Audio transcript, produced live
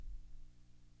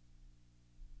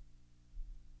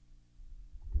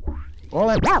All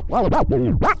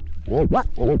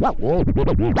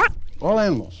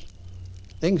animals.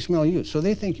 They can smell you, so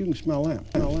they think you can smell them.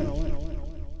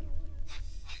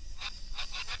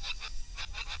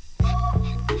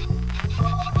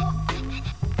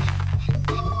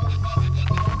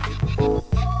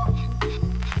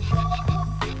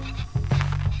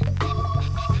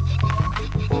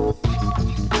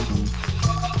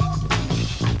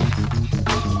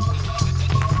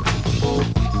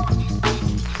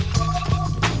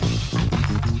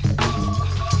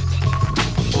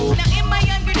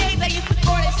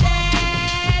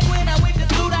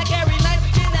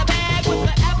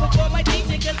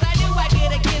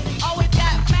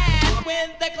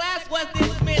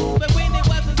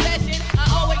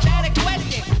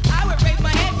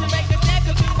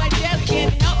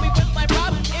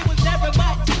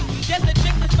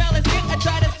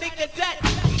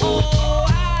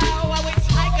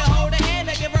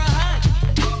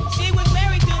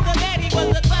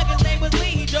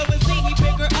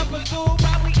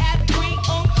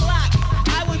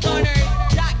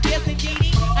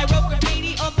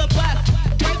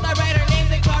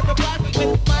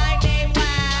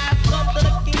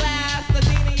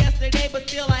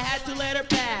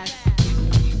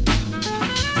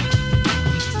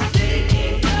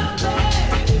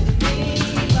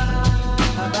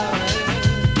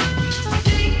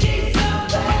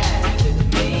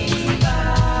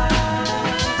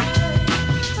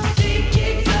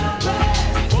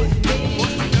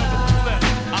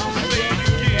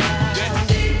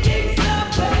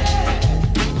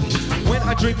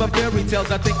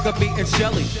 I think of me and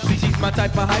Shelly. See, she's my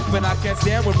type of hype, and I can't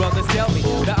stand when brothers tell me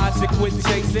that I should quit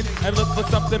chasing and look for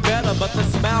something better. But the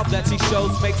smile that she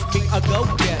shows makes me a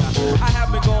go-getter. I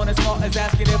haven't gone as far as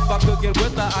asking if I could get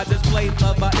with her. I just played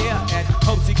love by ear and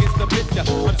hope she gets the picture.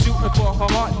 I'm shooting for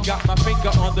her heart, got my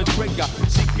finger on the trigger.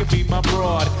 She can be my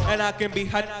broad, and I can be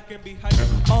hot.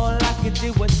 All I can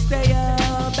do is stay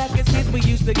up. Back as kids we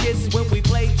used to kiss when we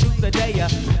played truth or dare.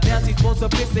 Now she's more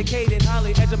sophisticated,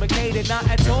 highly educated, not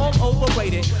at all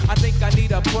overrated. I think I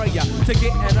need a prayer to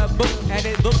get in a book, and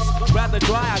it looks rather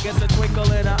dry. I guess a twinkle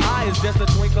in her eye is just a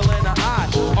twinkle in her eye.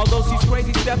 Although she's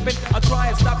crazy stepping, I'll try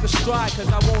and stop the stride, cause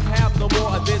I won't have no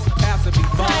more of this passing me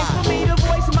by. Time for me to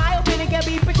voice my opinion, can't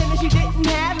be pretending she didn't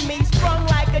have me. Sprung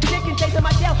like a chicken, chasing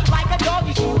my tail like a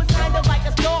doggy. She was kind of like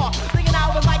a star, thinking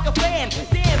I was like a fan.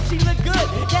 Damn, she looked good.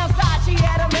 Downside, she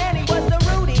had a man, he was a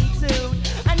Rudy too.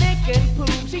 A Nick and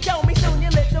Pooh. She told me soon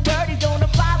your little birdie's gonna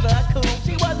fly the coop.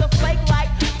 She was a flake like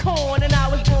corn, and I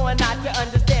was born not to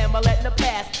understand. But letting the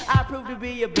past, I proved to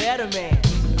be a better man.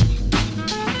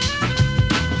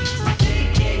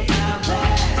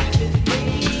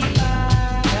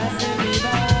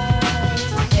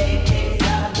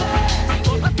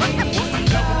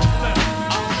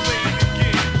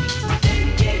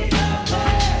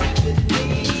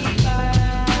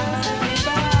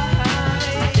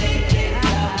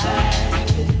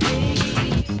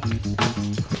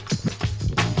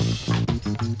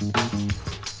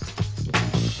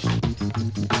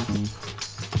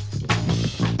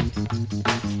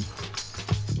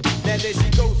 There she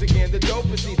goes again, the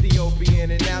dopest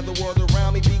Ethiopian. And now the world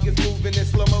around me begins moving in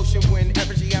slow motion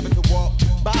whenever she happens to walk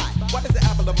by. Why does the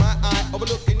apple of my eye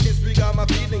overlook and disregard my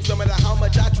feelings no matter how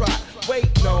much I try? Wait,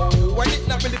 no, I did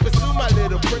not really pursue my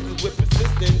little princess with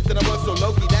persistence. And I was so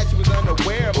low-key that she was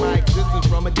unaware of my existence.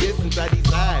 From a distance I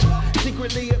desired her,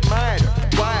 secretly admired her,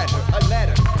 wired her a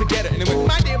letter to get her. And it went,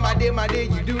 my dear,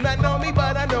 you do not know me,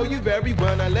 but I know you very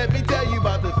well. Now let me tell you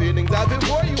about the feelings I've been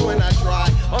for you when I try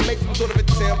or make some sort of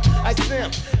attempt. I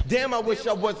simp. Damn, I wish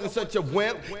I wasn't such a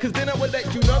wimp, cause then I would let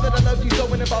you know that I love you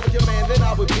so, and if I was your man, then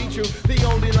I would be true. The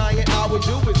only lying I would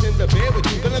do is in the bed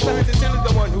with you. But I'm trying to tell you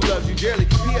the one who loves you dearly.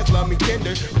 P.S. love me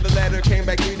tender. But the letter came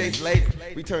back 3 days later.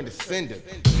 Returned to sender.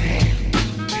 Damn.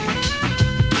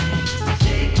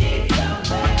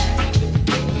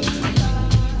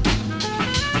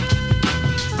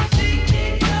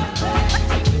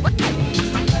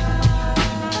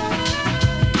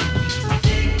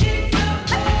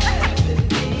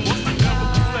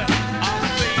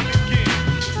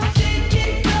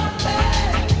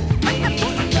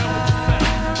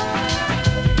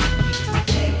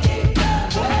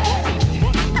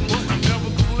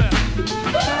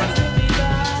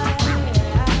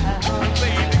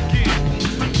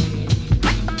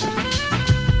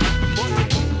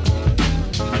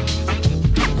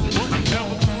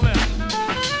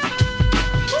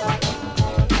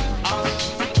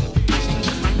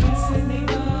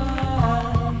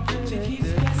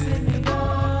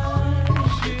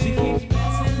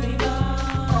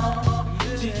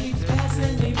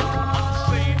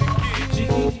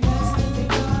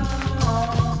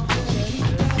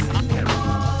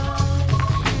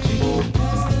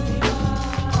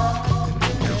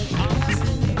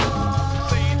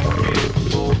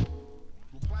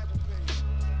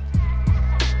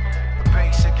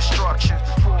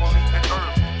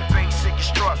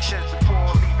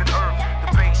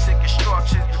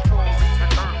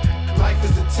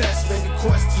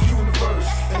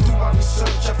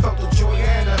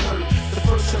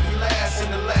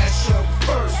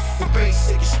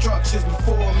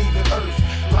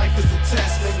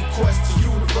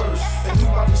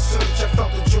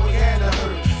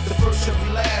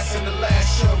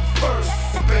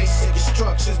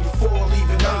 structures before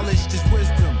leaving. Knowledge is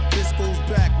wisdom. This goes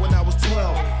back when I was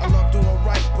 12. I loved doing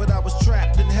right, but I was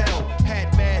trapped in hell.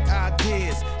 Had mad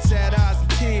ideas, sad eyes and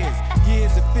tears,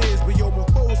 years of fears, but yo, my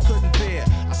foes couldn't bear.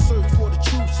 I searched for the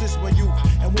truth since my youth,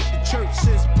 and with the church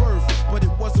since birth, but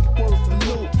it wasn't worth the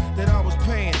loot that I was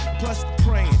paying, plus the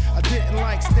praying. I didn't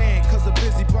like staying cause of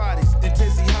busybodies and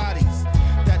dizzy hotties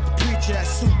that the preacher had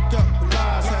souped up with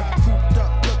lies, had me cooped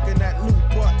up looking at loot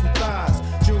button thighs.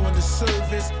 During the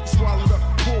service, he swallowed up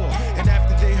the poor, and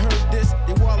after they heard this,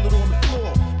 they wallowed on the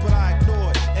floor. But I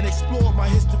ignored and explored my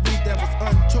history that was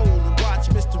untold, and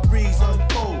watched mysteries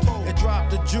unfold, and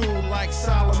dropped a jewel like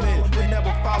Solomon, but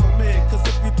never follow me, cause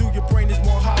if you do, your brain is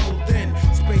more hollow than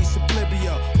space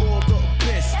oblivia, or the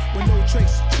abyss, with no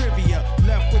trace of trivia,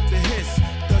 left with the hiss.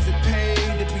 Does it pay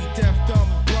to be deaf, dumb,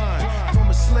 and blind? From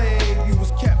a slave, he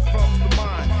was kept from the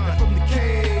mind, and from the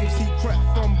caves, he crept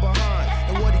from behind,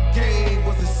 and what he gave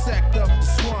was a sect of the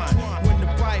swine. When the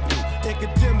Bible, it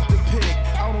condemns the pig,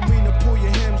 I don't mean to pull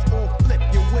your hymns or flip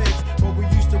your wigs, but we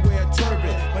used to wear a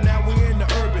turban, but now we in the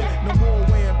urban, no more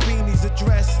wearing beanies or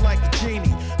dressed like a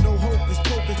genie. No hocus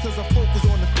pocus, cause I focus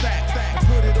on the facts, and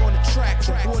put it on the track,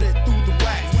 report it through the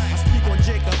wax. I speak on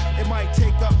Jacob, it might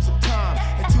take up some time,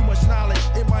 and too much knowledge,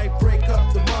 it might break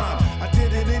up the mind. I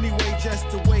did it anyway just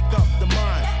to wake up the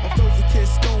mind of those who kiss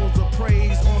stones or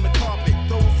praise on the carpet.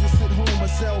 Those who sit home and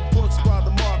sell books by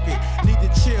the market need to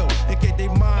chill and get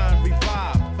their mind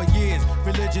revived. For years,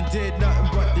 religion did nothing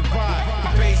but divide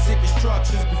the basic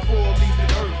instructions before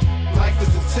leaving earth. Life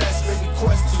is a test, made me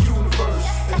quest the universe,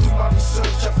 and through my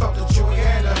research I felt the joy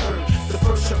and the hurt. The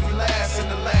first shall be last and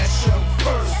the last shall be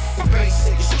first. The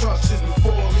basic instructions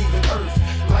before leaving earth.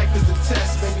 Life is a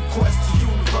test, made me quest the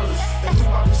universe, and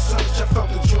through my research I felt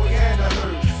the joy and the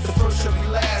hurt. The first shall be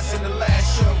last and the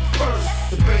last shall be first.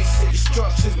 The basic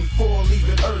instructions before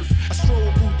leaving earth. I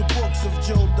stroll through the books of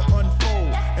Job to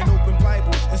unfold and open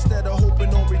Bibles instead of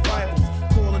hoping on revivals.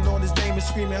 Calling on his name and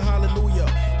screaming hallelujah.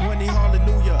 When he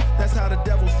hallelujah, that's how the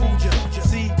devil's fooled you.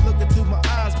 See, look into my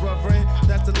eyes, brethren,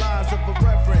 that's the lies of a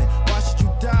reverend. Why should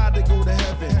you die to go to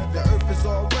heaven? The earth is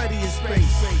already in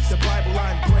space. The Bible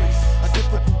I embrace, a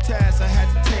difficult task I had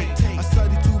to take. I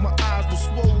studied till my eyes were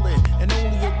swollen, and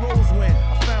only arose when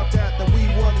I found out that we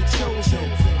were the chosen.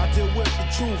 I deal with the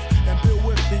truth and build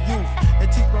with the youth,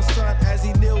 and teach my son as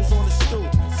he kneels on the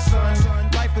stoop. Son,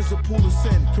 life is a pool of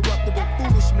sin, corruptible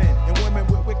foolish men and women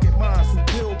with wicked minds who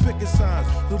build picket signs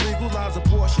to legalize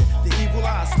abortion, the evil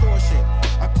eye extortion.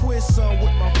 I quit son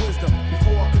with my wisdom.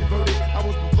 Before I converted, I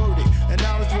was perverted, and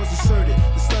knowledge was asserted.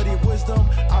 The study of wisdom,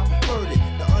 I preferred it.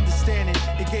 The understanding,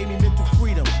 it gave me mental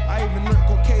freedom. I even learned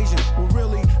Caucasian, but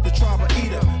really the tribe of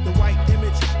Edom. The white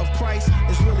image of Christ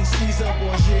is really Caesar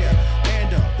Borgia.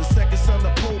 And the second son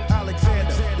of Pope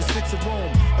Alexander, the sixth of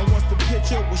Rome. And once the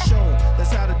picture was shown,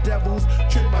 that's how the devils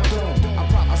tricked my dome. I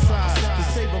prophesied to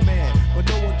save a man, but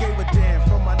no one gave a damn.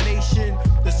 From my nation,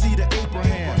 the seed of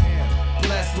Abraham.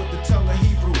 Blessed with the tongue of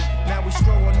Hebrew, now we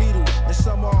strong on needle, and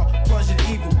some are plunging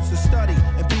evil. So study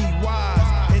and be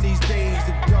wise in these days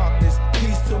of darkness.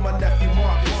 Peace to my nephew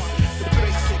Marcus. The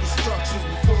basic instructions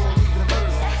before leaving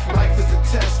earth. Life is a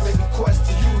test, made me quest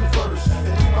the universe,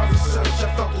 and through my research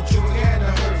I felt the joy and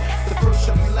the hurt. The first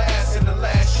shall be last and the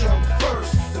last shall be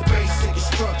first. The basic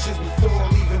instructions before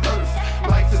leaving earth.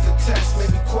 Life is a test,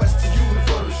 made me quest the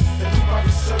universe, and through my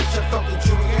research I felt the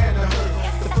joy and the hurt.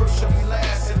 The first shall be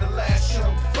last and the last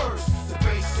shall be first. The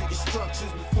basic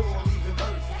instructions before leaving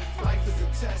earth. Life is a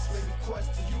test, made me quest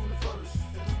the universe,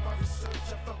 and through my research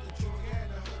I felt the joy and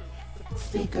the hurt.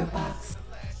 Speaker box.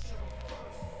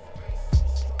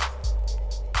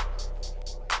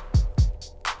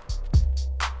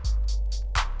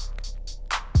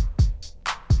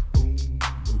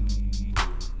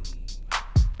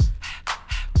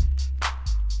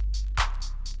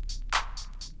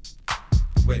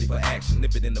 Ready for action,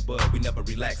 nip it in the bud, we never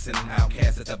relaxing.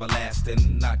 Outcast is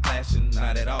everlasting, not clashing,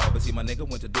 not at all. But see, my nigga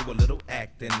went to do a little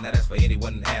acting. Now that's for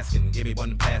anyone asking. Give me one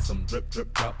and pass 'em. Drip,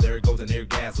 drip, drop, there it goes an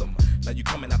orgasm. Now you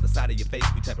coming out the side of your face,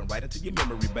 we tapping right into your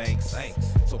memory bank. Thanks.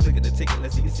 So click at the ticket,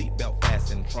 let's see your seatbelt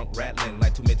fasten. Trunk rattling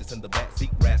like 2 midgets in the back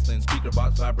seat wrestling. Speaker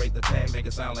box vibrate the tag, make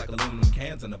it sound like aluminum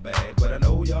cans in a bag. But I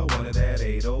know y'all wanted that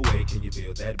 808, can you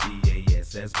feel that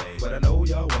BASS bass? But I know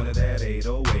y'all wanted that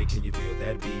 808, can you feel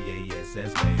that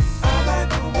BASS bass? I like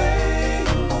the way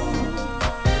you move.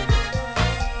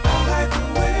 I like the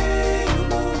way you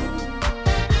move.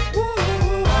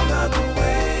 Ooh, I love the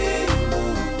way you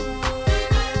move.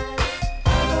 I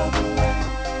love the way.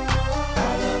 I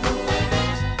love the way.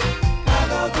 I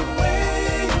love the way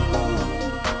you move.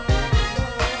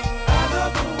 I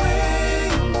love the way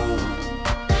you move.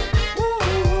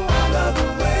 Ooh, I love the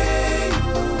way you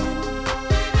move.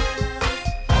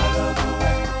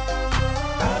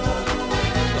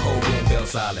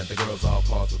 I let the girls all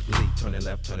pause with glee, turning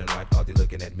left, turning right, thought they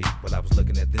looking at me. While I was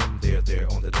looking at them, they're there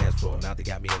on the dance floor. Now they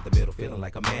got me in the middle, feeling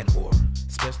like a man whore.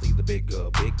 Especially the big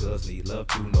girls need love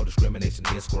too, no discrimination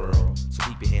here, squirrel. So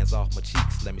keep your hands off my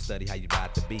cheeks, let me study how you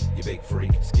ride the beat, you big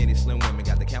freak. Skinny, slim women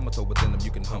got the camel toe within them,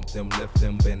 you can hump them, lift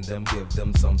them, bend them, give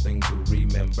them something to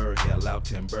remember. Yell out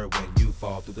timber when you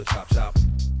fall through the chop shop.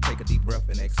 Take a deep breath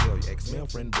and exhale. Your ex-male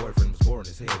friend, boyfriend was boring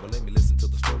as hell. But let me listen to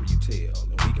the story you tell,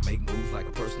 and we can make moves like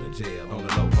a person in jail on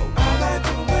the low. I like the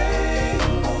way you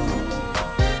move.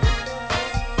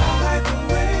 I like the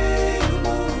way you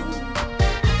move.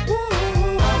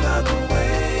 Ooh, I love the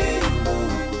way you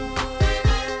move.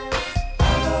 I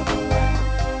love the way.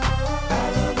 I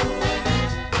love the way.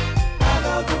 I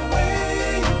love the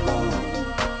way you move.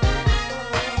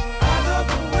 I love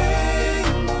the way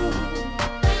you move.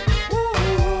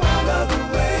 Ooh, I love the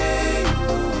way you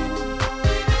move.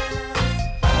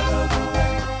 I love the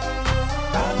way.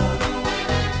 I love the way.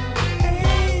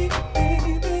 Hey,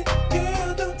 baby, girl,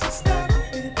 don't you stop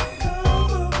it. Come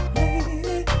on,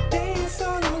 lady, dance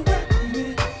all around me.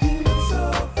 You look so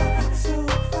fine, so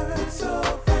fine, so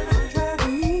fine.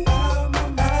 Driving me out of my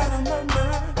mind,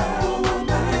 out of my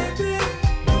mind, baby.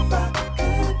 If I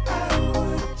could, I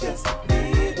would just be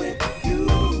with you,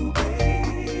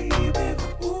 baby.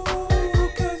 Ooh,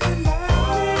 'cause you like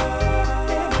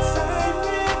me and excite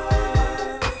me,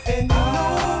 and you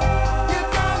know you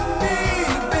got me,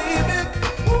 baby.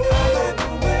 Ooh, I like the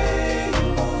way you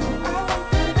move. I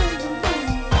like the way you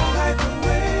move. I like the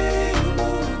way you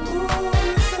move. Ooh,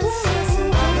 so sexy.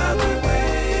 I love the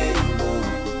way you move.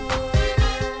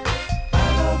 I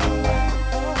love the way.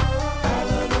 I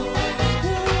love the way.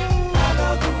 Ooh, I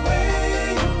love the way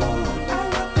you move. I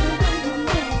love the way you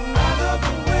move. I love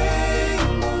the way you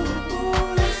move. Ooh,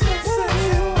 you're so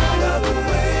sexy. I love the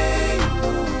way you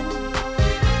move.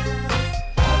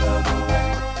 I love the way.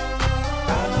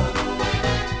 I love the way.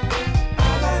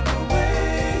 I like the way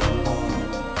you move.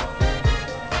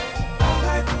 I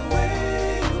like the way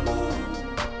you move.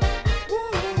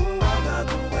 Ooh, I love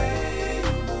the way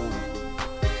you move.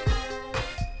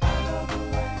 I love the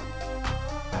way.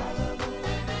 I love the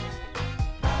way.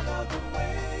 I love the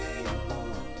way you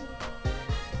move.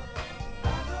 I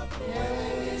love the way.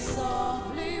 Killing me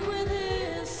softly with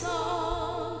his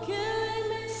song, killing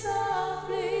me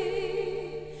softly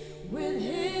with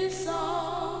his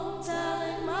song,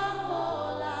 telling my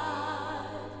whole life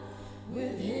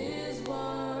with his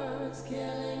words,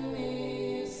 killing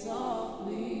me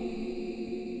softly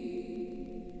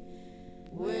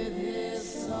with his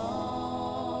song.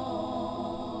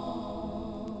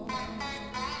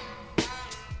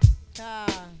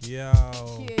 Yo,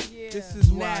 Yeah. this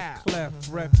is why Nah. Clef,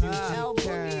 Refugee Now put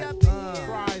me Cat, up in here.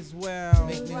 Criswell,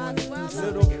 Roswell,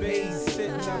 Little Bass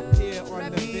sitting up here on the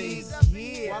Refugees bass. up in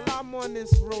here. While I'm on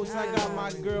this road, I got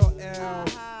my girl L.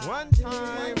 One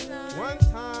time.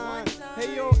 Hey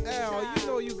yo, L, you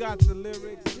know you got the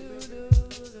lyrics.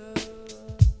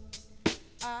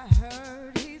 I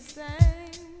heard he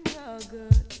sang a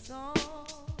good song.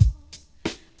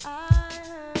 I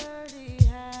heard he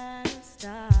had a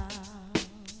style.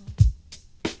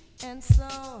 And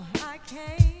so I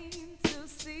came to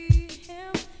see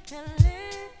him and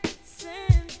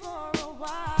listen for a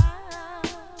while.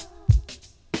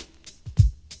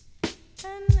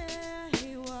 And there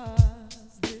he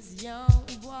was, this young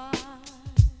boy,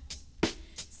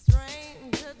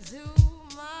 stranger to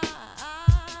my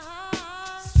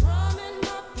eyes, strumming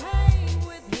my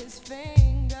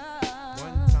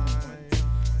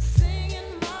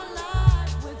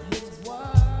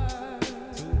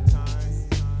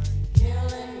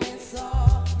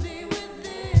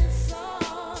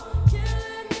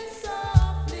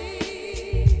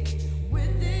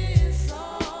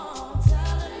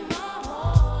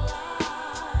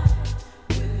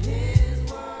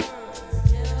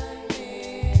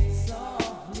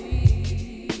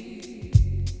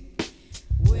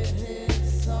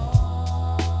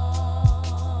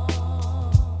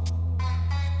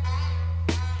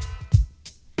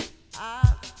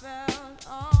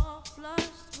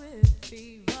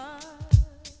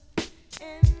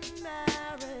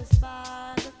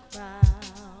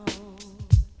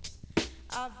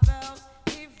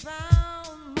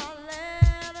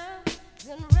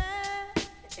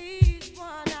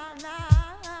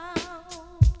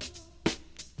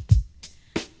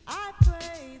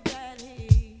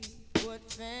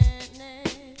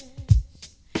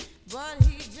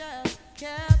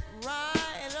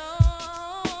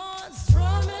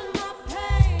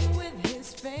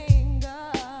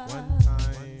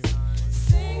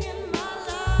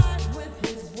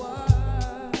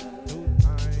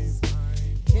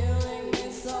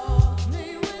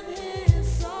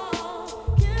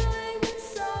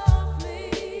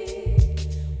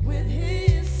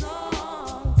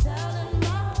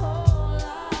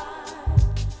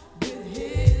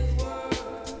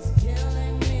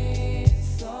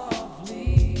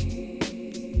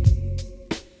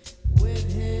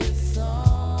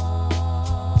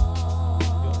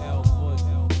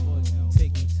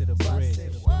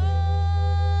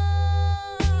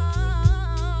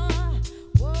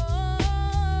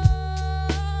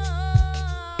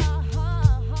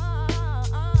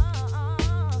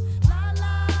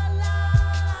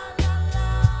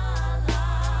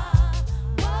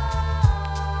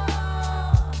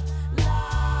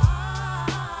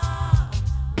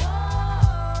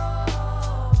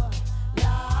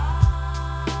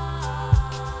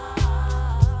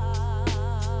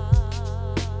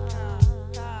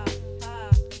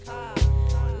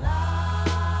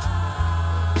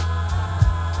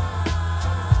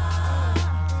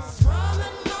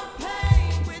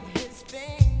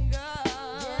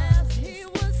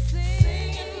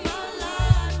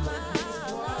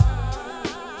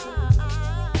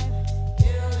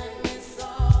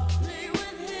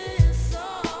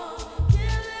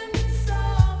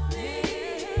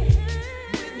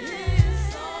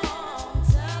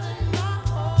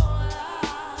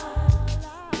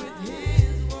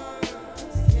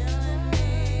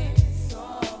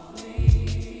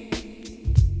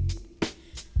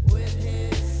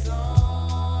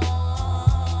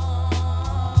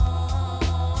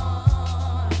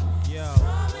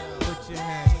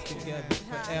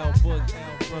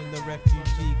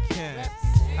refugee camps.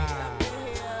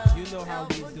 You know how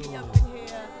we do.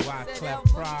 Wyclef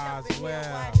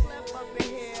Croswell.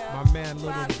 My man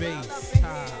Little Bass.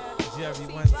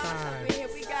 Jerry one time.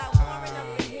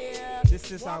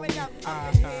 This is how we refugee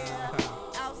camp.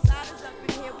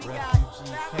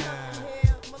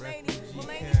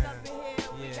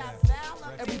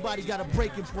 Everybody got a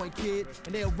breaking point, kid,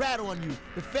 and they'll rat on you.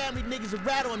 The family niggas will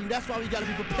rat on you. That's why we gotta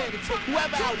be prepared to take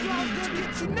whoever out we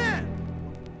need.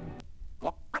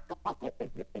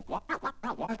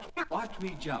 Watch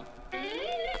me jump.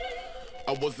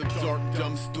 I was a dark,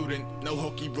 dumb student, no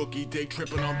hooky rookie, day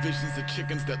tripping on visions of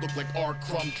chickens that look like R.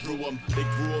 Crumb drew them. They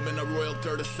grew them in the royal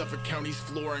dirt of Suffolk County's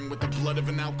flooring with the blood of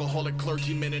an alcoholic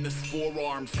clergyman in his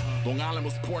forearms. Long Island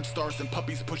was porn stars and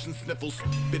puppies pushing sniffles,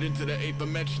 bit into the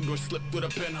aforementioned or slipped through the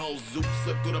pinholes. Zoop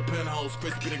slipped through the pinholes,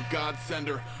 crispy the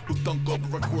godsender who thunk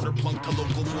over a quarter plunk to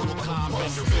local Mortal Kombat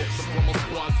bender. Broke the formal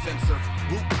squad sensor,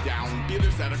 whoop down,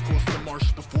 dealers out across the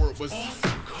marsh before it was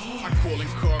I call in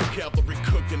car cavalry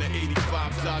cooking an 85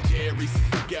 Dodge Aries.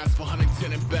 Gas for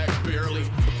Huntington and back barely.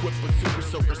 Equipped with super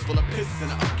soakers full of piss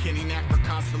and an uncanny knack for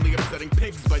constantly upsetting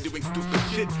pigs by doing stupid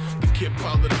shit. The kid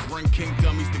pilot is Ring King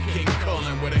dummies, the King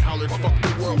Cullen, where they hollered fuck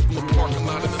the world from the parking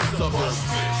lot in the suburbs.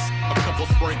 A couple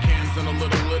spray cans and a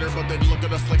little litter, but they'd look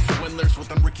at us like swindlers with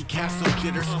them Ricky Castle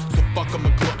jitters. So fuck them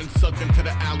a glutton sucked into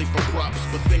the alley for props,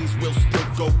 but things will still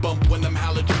go bump when them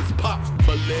halogens pop.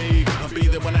 Believe I'll be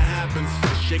there when it happens.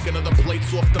 The shaking of the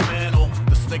plates off the mantle,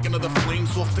 the snaking of the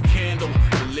flames off the candle.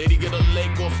 The lady get a leg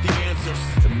off the answers,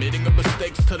 admitting of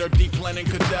mistakes to their deep planning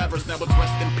cadavers. Now it's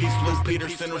rest in peace, Liz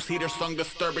Peterson. Receipt her song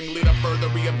disturbingly to further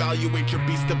reevaluate your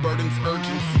beast of burdens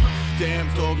urgency. Damn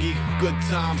doggy, good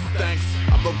times, thanks.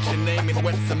 I wrote your name in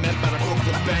wet cement by the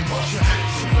Brooklyn bank.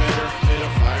 Later, made a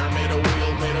fire, made a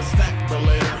wheel, made a snack for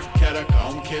later.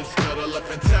 Catacomb kids cuddle a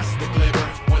fantastic labor.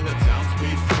 When the town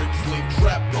speed freaks sleep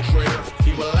trap the traitor,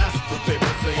 he will ask for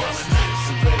paper, say I'm an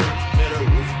excavator. Made a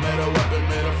roof, made a weapon,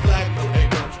 made a flag for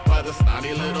acre. By the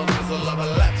snotty little muzzle of a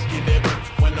latchkey neighbor.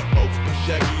 When the folk was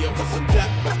shaggy up with some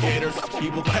gators, he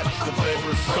will catch the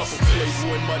papers. Couple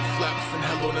playboy mud flaps and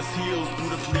hell on his heels,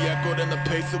 beautifully echoed in the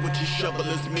pace at which he shovel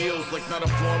his meals. Like not a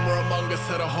farmer among us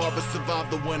had a harvest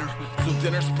survived the winter. So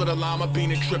dinner split a llama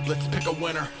bean and triplets, pick a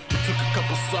winner. It took a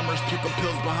couple summers, puking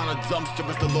pills behind a dumpster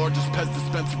as the largest Pez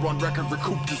dispenser on record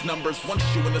recouped his numbers. One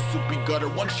shoe in a soupy gutter,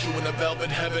 one shoe in a velvet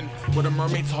heaven, where the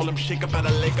mermaids hauled him shake up out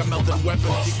a lake of melted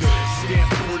weapons. He could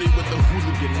dance pretty with the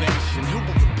hooligan nation, who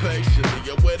will be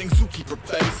patiently a wedding zookeeper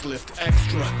facelift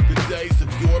extra. The days of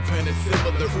your pen is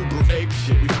similar Uber ape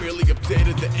shit. We merely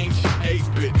updated the ancient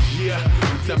 8-bit, yeah.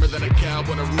 I'm dumber than a cow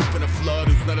on a roof in a flood,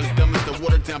 who's not as dumb as the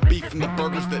watered down beef from the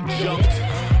burgers that jumped.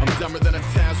 I'm dumber than a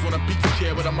Taz on a beach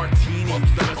chair with a martini,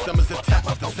 who's not as dumb as a tap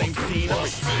with the same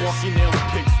scenery. Walkie nails,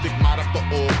 pig stigmata for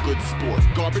all good sport.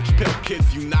 Garbage pail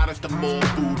kids unite at the mall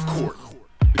food court.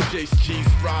 Chase cheese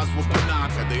fries with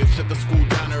Panaka. They had shut the school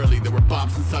down early. There were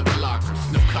bombs inside the lockers.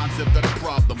 No concept of the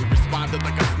problem. We responded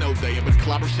like a snow day and would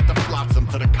clobber shit to flotsam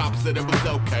till the cops said it was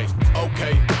okay.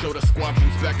 Okay, show the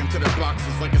squadrons back into their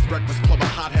boxes like it's Breakfast Club. A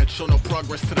hothead show no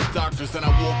progress to the doctors. And I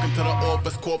walk into the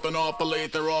office coughing awful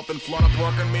late. They're off in Florida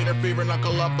Park and meter fever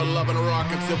knuckle up for loving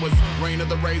rockets. It was rain of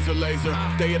the razor laser,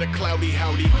 day of the cloudy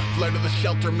howdy, flight of the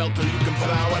shelter melter. You can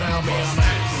bow without me. I'm an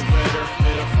excavator,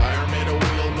 made a fire, made a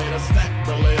wheel, made a snack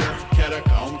for later.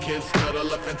 Catacomb kids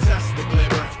cuddle a fantastic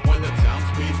labor. When the town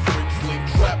speed freaks sleep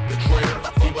trap the traitor,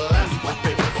 he will ask for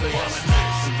paper, say I'm an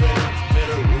excavator.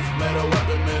 Made a roof, made a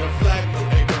weapon, made a flag for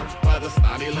acre. By the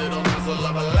snotty little muzzle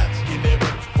of a latchkey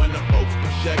neighbor. When the folk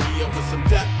was shaggy up with some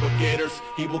dapper gators,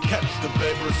 he will catch the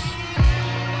papers.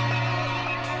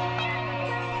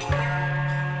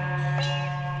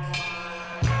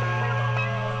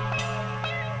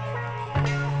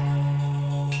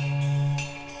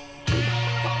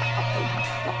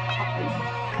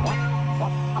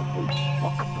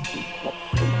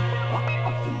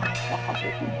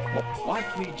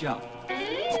 Watch me jump. Knock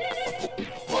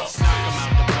him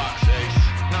out the box, ace.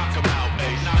 Knock him out,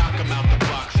 ace. Knock him out the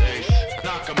box, ace.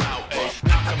 Knock him out, ace.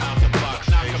 Knock him out the box.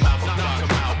 Knock him out, knock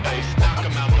him out, ace. Knock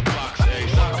him out the box,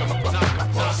 ace. Knock him, knock him, knock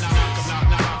him,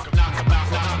 knock him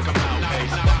out, knock him out,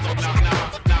 ace. Knock him out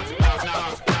the box,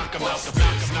 knock him out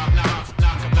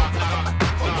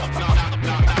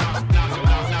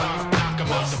the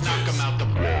box, knock him out, the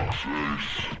box,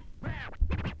 ace.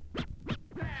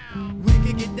 We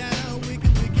can get down, we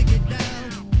can get down,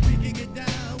 we can get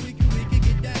down, we can get down, we can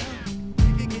get down,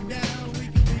 we can get down, we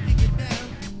can get down,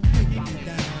 we can get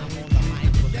down, we can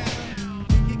get down,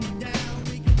 we can get down,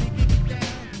 we can get down,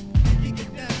 we can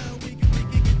get down, we can get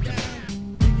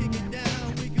down, we can get down,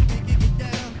 we can get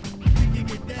down, we can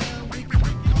get down, we can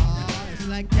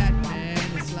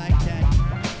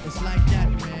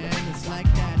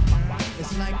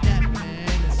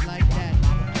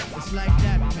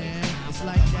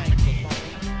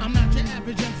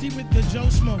MC with the Joe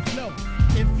Smoke flow.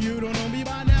 If you don't know me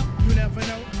by now, you never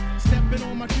know. Stepping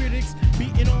on my critics,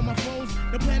 beating on my foes.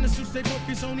 The plan is to stay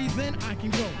focused, only then I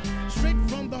can grow. Straight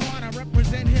from the heart, I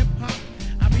represent hip hop.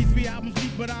 I beat 3 albums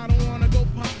deep, but I don't wanna go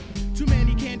pop. Too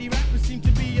many candy rappers seem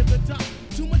to be at the top.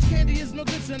 Too much candy is no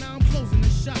good, so now I'm closing the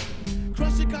shop.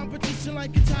 Crushing competition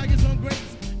like Italians on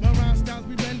grapes. My rhyme styles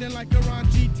be blending like a Ron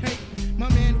G tape. My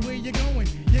man, where you going?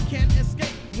 You can't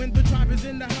escape. When the tribe is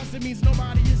in the house, it means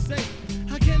nobody is safe.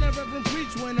 How can a reverend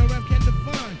preach when a rep can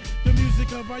define the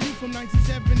music of our youth from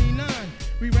 1979?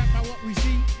 We rap about what we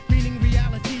see, meaning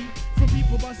reality. From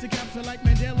people busting caps like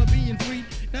Mandela being free.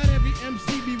 Not every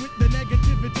MC be with the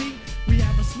negativity. We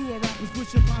have a slew of rappers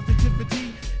pushing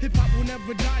positivity. Hip hop will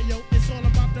never die, yo. It's all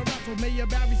about the rap. From Mayor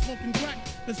Barry smoking crack.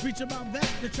 Let's preach about that.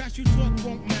 The trash you talk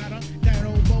won't matter. That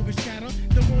old bogus chatter.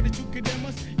 The more that you condemn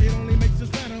us, it only makes us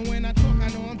fatter. When I talk, I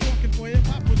know I'm talking for hip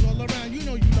hop was all around. You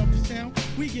know you love the sound.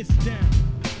 We get down.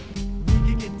 We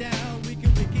can get down. We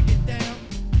can get down.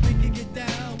 We can get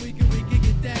down. We can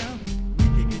get down.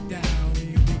 We can get down.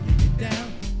 We can get down.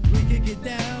 We can get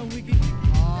down. We can.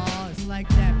 Oh, it's like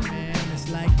that, man. It's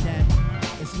like that.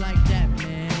 It's like that,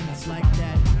 man. It's like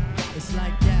that. It's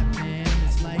like that, man.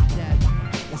 It's like that.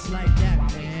 It's like that,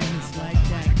 man. It's like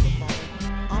that.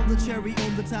 I'm the cherry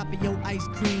on the top of your ice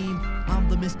cream. I'm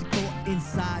the mystical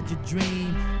inside your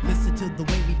dream. Listen to the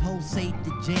way we pulsate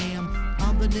the jam.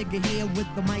 I'm the nigga here with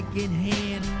the mic in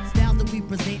hand. Styles that we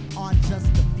present are just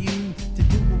a few to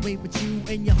do away with you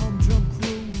and your humdrum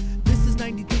crew. This is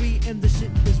 93 and the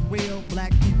shit is real.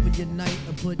 Black people unite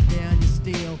and put down your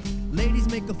steel. Ladies,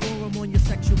 make a forum on your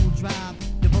sexual drive.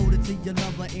 Devoted to your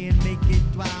lover and make it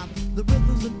thrive. The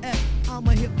rhythm's an F, I'm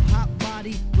a hip-hop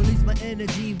body. Release my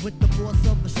energy with the force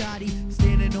of a shotty.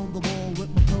 Standing on the wall with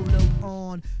my polo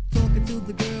on. Talking to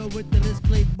the girl with the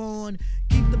display born.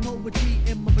 Keep the poetry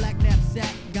in my black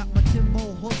knapsack. Got my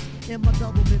Timbo hooks and my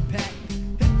double mid pack.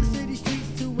 Hit the city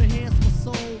streets to enhance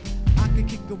my soul. I can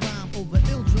kick a rhyme over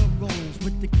ill drum rolls.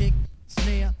 With the kick,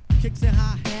 snare, kicks and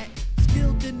hi-hat.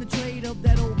 Skilled in the trade of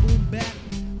that old boom bap.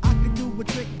 I could do a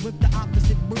trick with the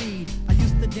opposite breed. I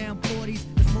used to down 40s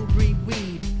and smoke green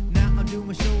weed. Now I'm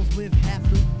doing shows with half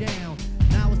loop down.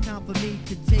 Now it's time for me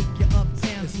to take you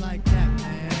uptown. It's like that,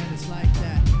 man. It's like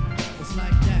that. It's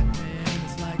like that, man.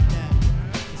 It's like that.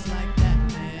 It's like that,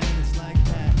 man. It's like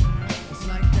that. It's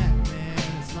like that, man.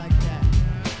 It's like that.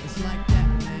 It's like that,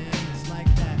 man. It's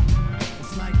like that.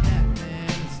 It's like that, man.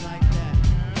 It's like that.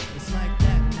 It's like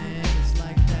that, man. It's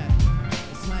like that.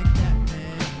 It's like that,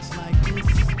 man. It's like this.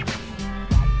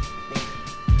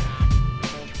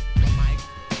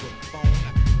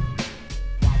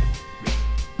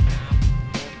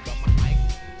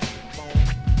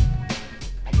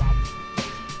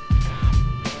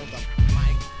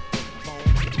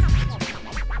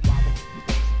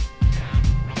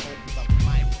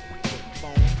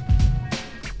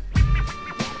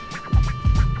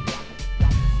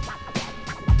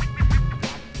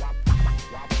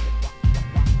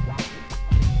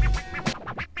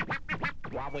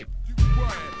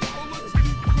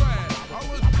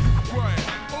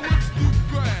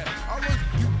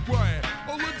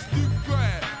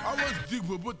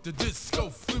 With the disco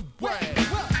flip way.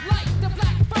 Like the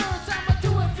black birds, I'ma do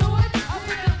it fluid. I'll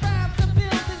pick around the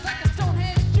buildings like a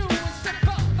Stonehenge Jew and step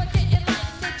up by getting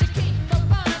like that. You keep my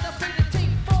mind. I'll bring the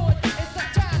tape forward. It's the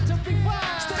time to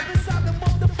rewind. Step inside the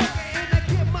motherfucker and I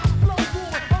get my flow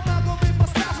on. I'm not gonna be my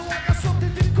style, so I got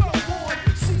something to grow on.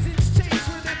 Seasons change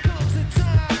when there comes a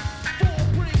time. Fall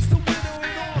brings the winter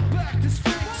and on back to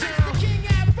springtime. Well, it's the king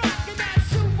at rock and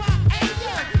that's who I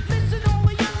am. Listen, all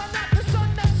of you, I'm not the son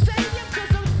of Savior.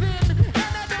 'Cause I'm thin and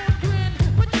I don't grin,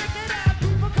 but you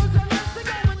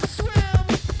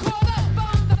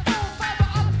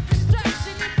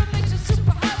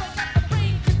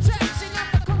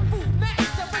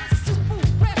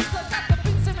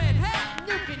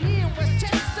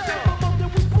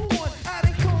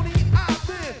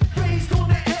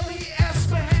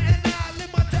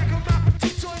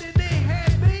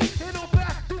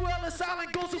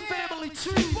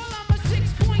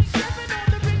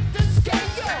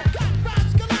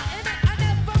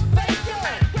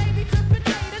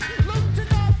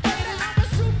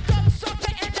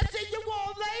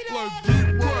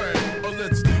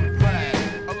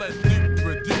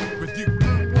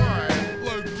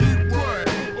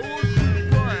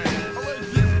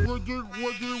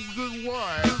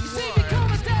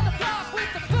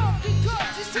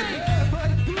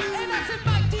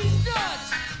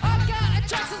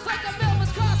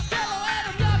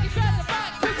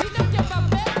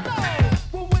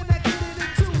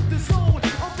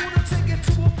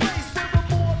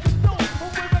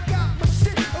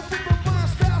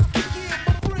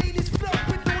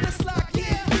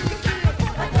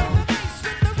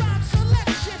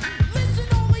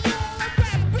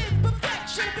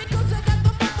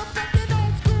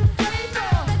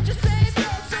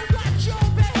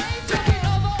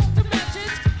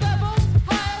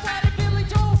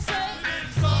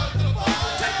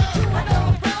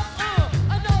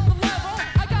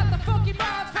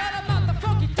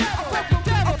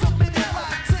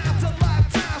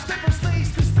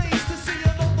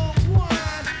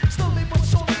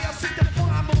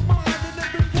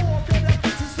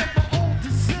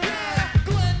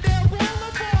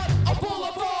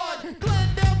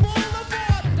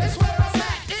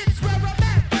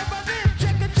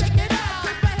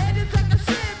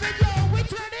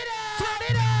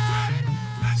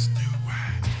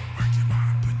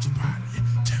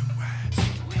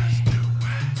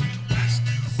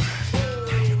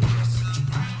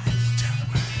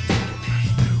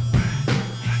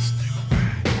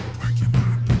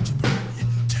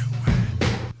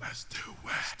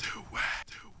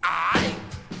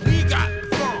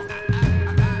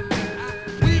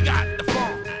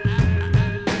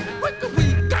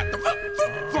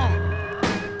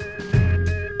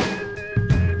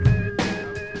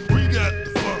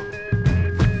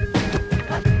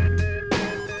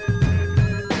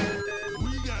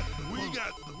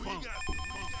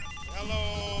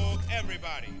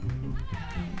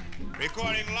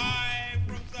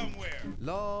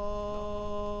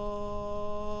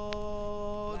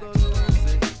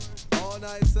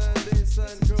Alex and this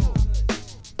and crew.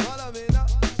 Follow me now,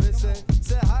 listen.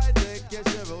 Say high tech, yes,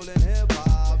 you're rolling hip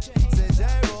hop. Say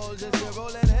J-roll, yes, you're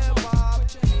rolling hip hop.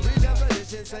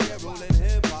 Redefinition, say you're rolling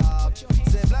hip hop.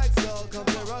 Say Black Soul, come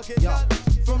to rockin' yo.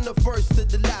 From the first to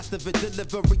the last of it,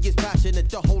 delivery is passionate.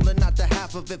 The whole and not the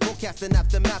half of it. Forecasting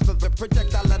aftermath of it.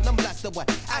 Projectile let them blast away.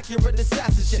 Accurate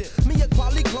assassin shit. Me and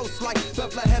Quali close like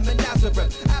Bethlehem and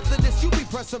Nazareth. After this, you be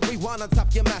pressing rewind on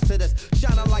top your master this.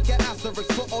 Shining like an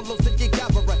asterisk for all those that you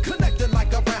gather. Connected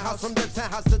like a roundhouse from the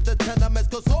townhouse to the tenements.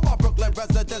 Cause all my Brooklyn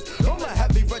residents, all the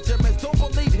heavy regiments, don't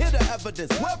believe, hear the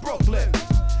evidence. We're Brooklyn.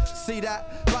 See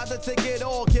that? By the ticket,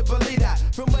 all can't believe that.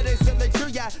 From where they send the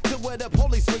tree at to where the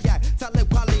police react. Talent,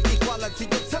 quality, equality,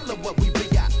 you tell them what we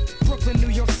be at. Brooklyn, New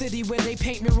York City, where they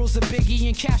paint murals of Biggie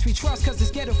and cash we trust, cause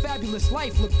this ghetto fabulous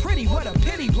life look pretty. What a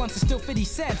pity, blunts are still 50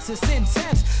 cents, it's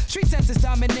intense. Street sense is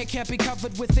dominant, can't be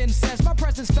covered with incense. My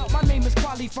presence felt, my name is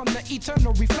Quali from the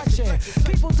eternal reflection.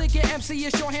 People thinking MC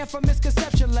is shorthand for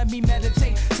misconception. Let me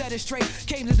meditate, set it straight.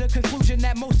 Came to the conclusion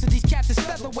that most of these cats is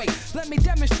featherweight. Let me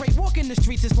demonstrate, walking the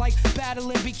streets is like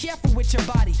battling, be careful with your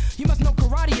body. You must know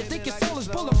karate and think your soul is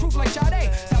bulletproof like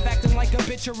Sade. Stop acting like a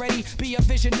bitch already, be a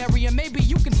visionary, and maybe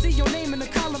you can see your name in the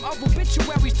column of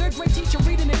obituaries. Third grade teacher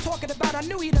reading and talking about, I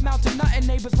knew he'd amount to nothing.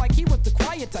 Neighbors like he was the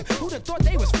quiet type, who'd have thought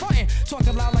they was frontin'?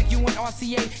 Talking loud like you and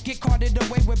RCA, get carted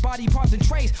away with body parts and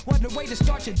trays. What a way to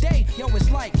start your day, yo, it's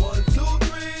like 1, 2,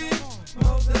 3,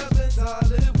 most heavens I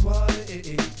live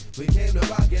quality. We came to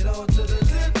rock it on to the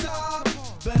tip top.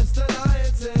 Best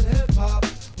alliance in hip hop.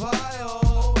 Why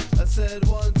oh? I said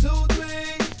 1, 2, 3.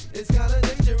 It's kinda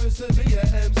dangerous to be a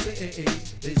MC.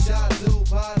 They shot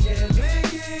Tupac and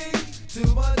Biggie.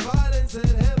 Too much violence in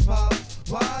hip hop.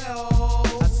 Why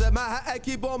oh? I said my hat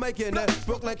keep on making it.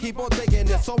 Brooklyn keep on taking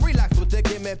it. So relax with the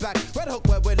give me back. Red Hook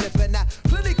where we're living at.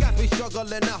 Plenty guys be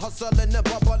struggling and hustling and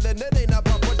bubbling. It ain't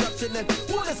about production and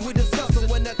what is we discussing?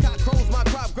 When the cock crows, my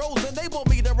crop grows and they want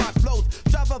me to rock flows.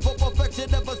 Striving for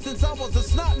perfection ever since I was a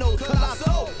snot nose.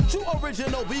 Colossal, true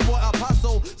original B-boy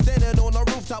apostle. Standing on the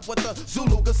rooftop with the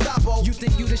Zulu Gestapo. You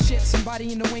think you the shit,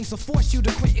 somebody in the wings will force you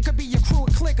to quit. It could be your crew,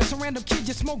 a clique, or some random kid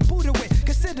you smoke Buddha with.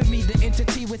 Consider me the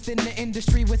entity within the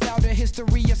industry without a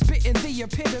history of spitting the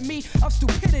epitome of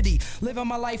stupidity. Living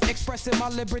my life, expressing my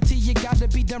liberty, you gotta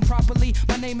be done properly.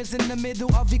 My name is in the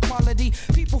middle of equality.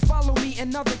 People follow me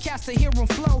and other cats to hear them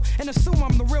flow and assume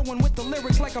I'm the real one with the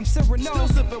lyrics like I'm Cyrano. Still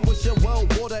sipping with your well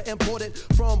water imported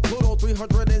from Pluto,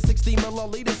 360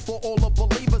 milliliters for all the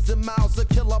believers in miles of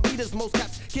kilometers. Most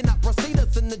cats cannot proceed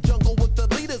us in the jungle with the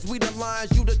leaders. We the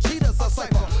lions, you the cheaters. A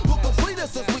cipher will complete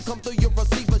us as we come through your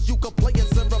receivers. You can play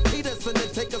us and repeat us and then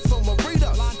take us on and read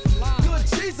us.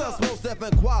 Good Jesus, most deaf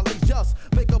and quality just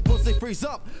make a pussy freeze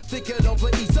up. Think it over,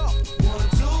 ease up. 1,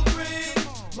 2,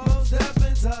 3, most deaf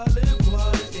and talent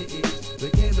quality. We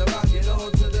came to rock it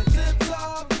on to the tip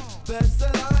top. Best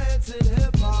alliance in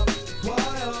hip hop. Why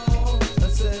oh? I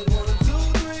said 1,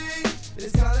 2, 3.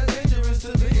 It's kinda dangerous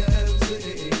to be a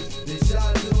MC. They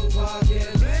shot Tupac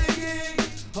and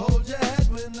Biggie. Hold your head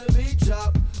when the beat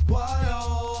drop. Why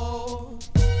oh?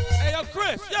 Hey yo,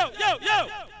 Chris, yo.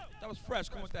 That was fresh.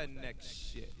 Come with that next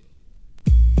shit.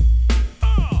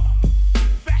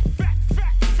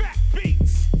 Fat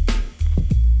beats.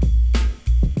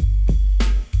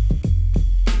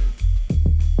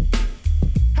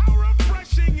 How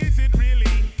refreshing is it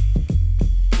really?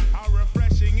 How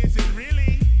refreshing is it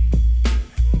really?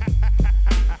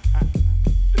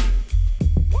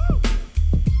 Woo!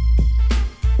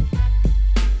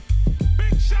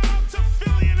 Big shout out to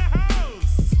Philly in the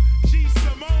house. G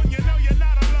Simone, you know you're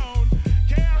not alone.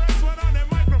 KRS went on the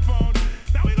microphone.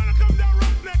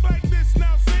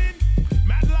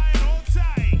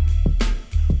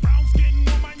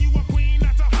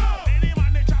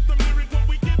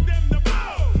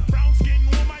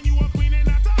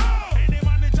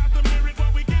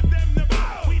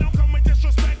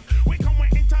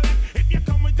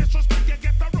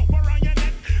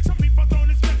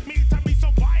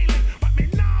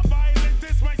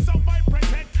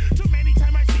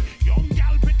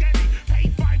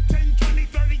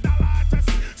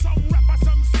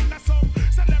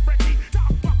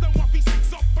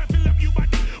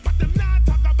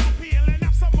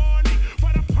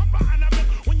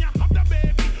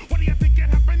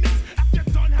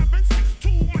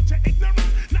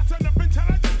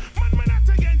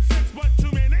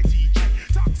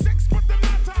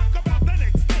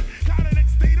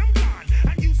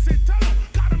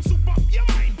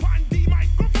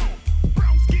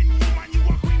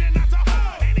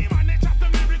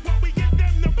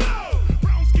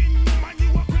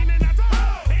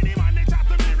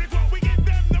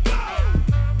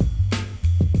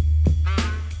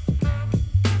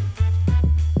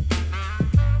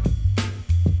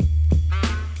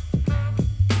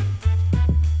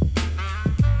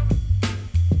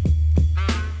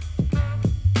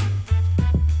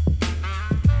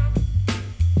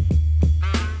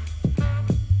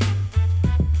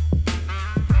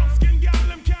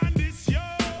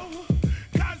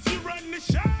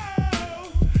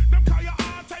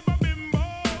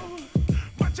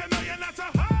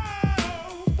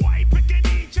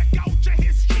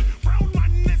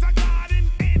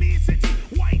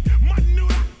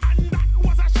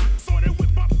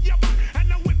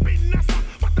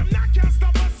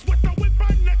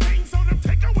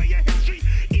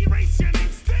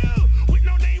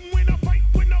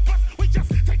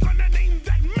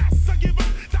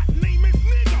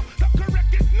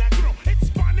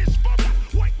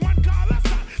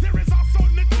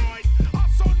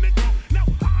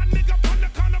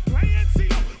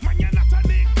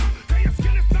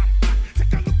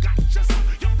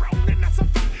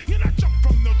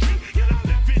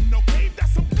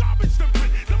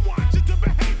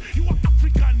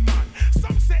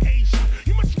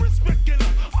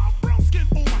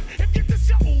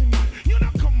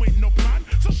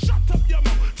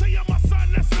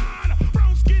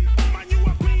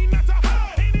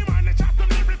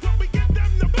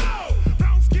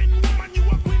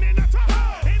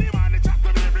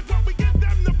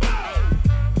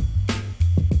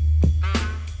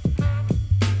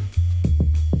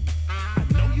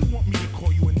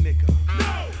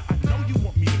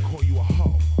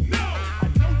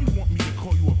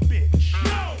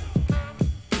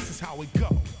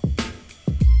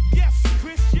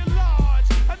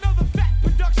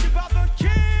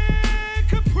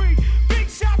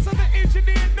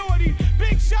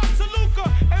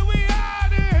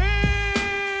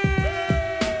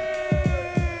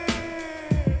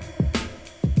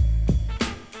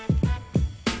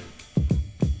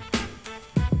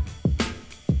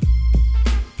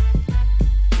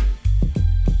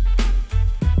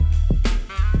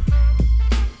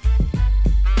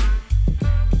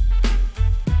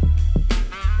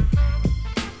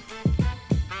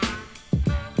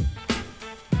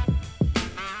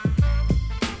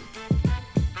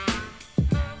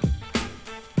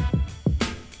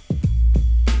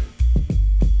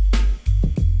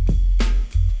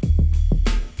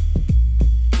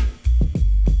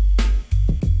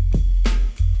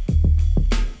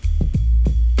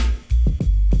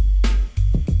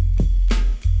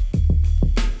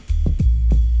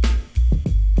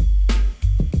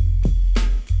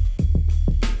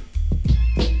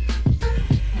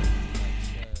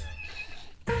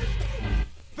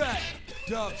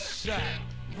 shot.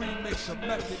 Remix of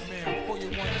Method Man for you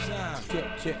one time.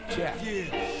 Check. Yeah.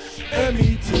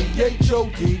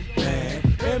 M-E-T-H-O-D,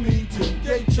 man.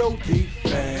 M-E-T-H-O-D,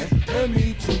 man.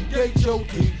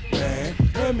 M-E-T-H-O-D, man.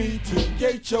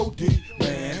 M-E-T-H-O-D,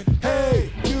 man.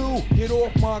 Hey, you, get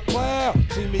off my cloud.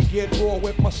 See me get raw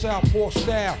with my southpaw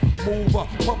style. Mover,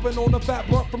 pumping on the fat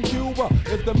blunt from Cuba.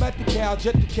 It's the Medi-Cal,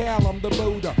 jet the Cal, I'm the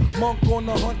Buddha. Monk on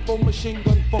the hunt for machine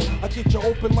gun funk. I get you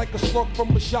open like a slug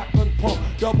from a shotgun pump.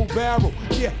 Double barrel,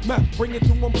 yeah, Mac, bring it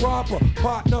to him proper.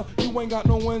 Partner, you ain't got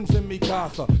no wins in me,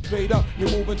 casa. Straight up,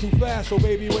 you're moving too fast, so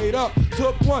baby, wait up.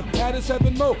 Took one, added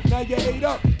 7 more, now you 8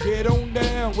 up. Get on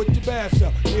down with your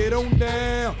bastard, get on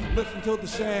down, listen to the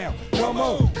sound. Come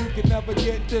on, you can never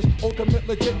get this ultimate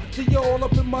legit. See you all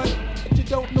up in my, but you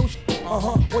don't know shit.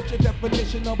 What's your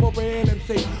definition of a real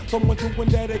MC? Someone true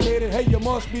and dedicated, hey, you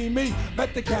must be me.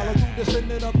 Met the Cali,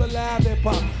 descendant of the live hip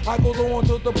hop. I goes on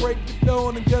till the break of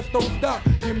dawn and just don't stop.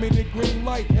 Give me the green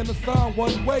light and the sign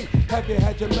one way. Have you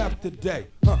had your map today?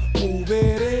 Move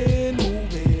it in,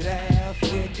 move it out,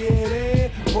 shake it in,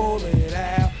 pull it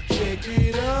out, shake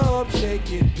it up,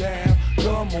 shake it down,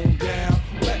 come on down,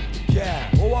 let the cow.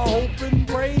 Oh, I hope and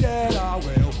pray that I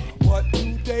will, but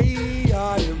today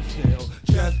I am still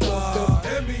just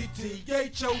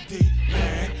M-E-T-H-O-D,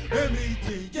 man,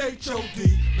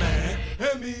 M-E-T-H-O-D, man,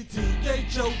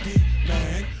 M-E-T-H-O-D,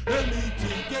 man,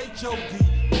 M-E-T-H-O-D,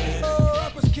 man.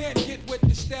 Rappers can't get with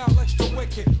the style extra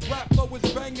wicked. Rap flow is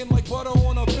banging like butter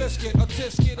on a biscuit, a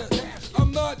tisket.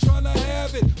 I'm not trying to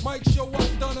have it. Mike show I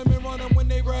stun them and run them when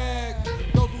they rag.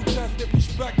 Those who test it,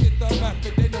 respected the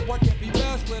method. They know I can't be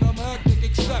messed with. I'm hectic,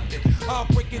 accept it. I'll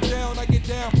break it down, I get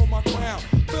down for my crown.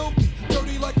 Filthy,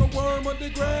 dirty like a worm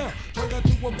underground. Trying to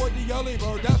avoid the yelling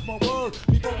bird, that's my word.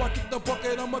 Before I kick the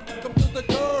bucket, I'ma kick them to the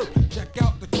curb. Check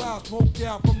out the clouds, smoke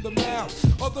down from the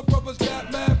mouth. Other brothers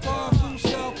got mad fire, blue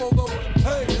south for the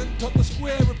hey, into the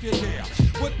square if you're there.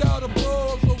 Without a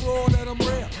flow, I'm so raw that I'm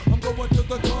rare. I'm going to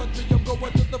the country, I'm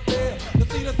going to the fair. To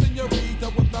see the senorita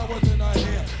with flowers in her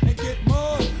hair. And get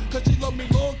mine, cause she loved me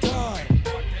long time.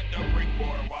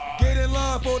 Get in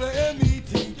line for the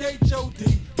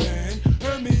M-E-T-H-O-D, man.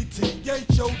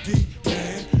 M-E-T-H-O-D,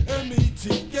 man.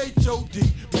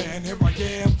 M-E-T-H-O-D, man. Here I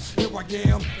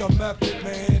am, the Method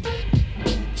Man.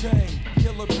 Wu-Tang,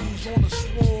 killer bees on the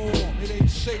swarm. It ain't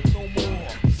safe no more.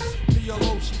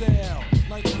 PLO style,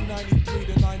 1993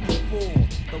 to 94,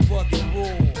 the rugged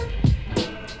roar.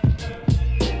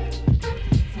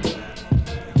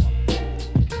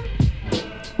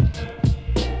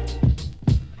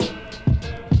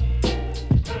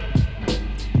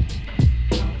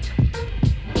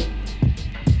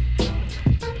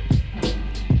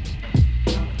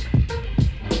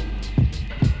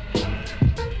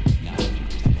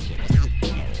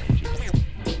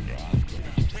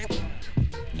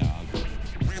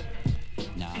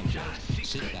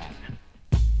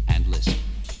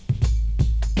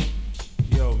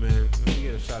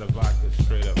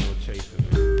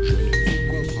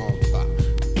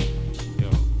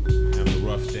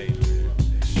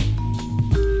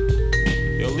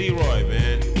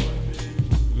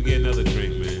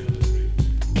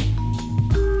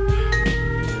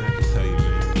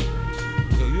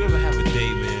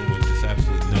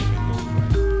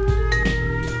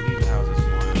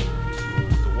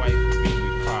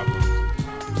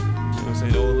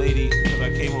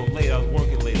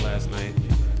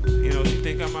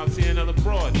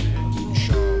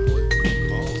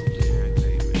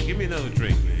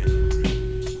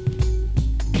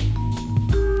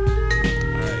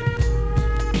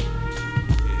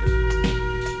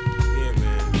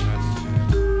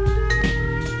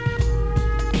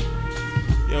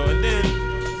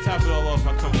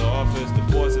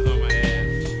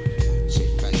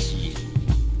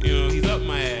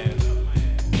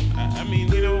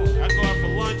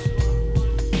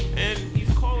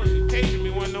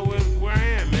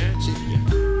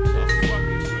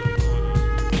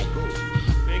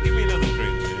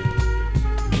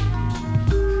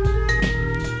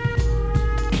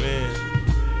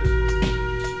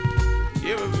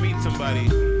 somebody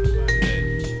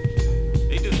that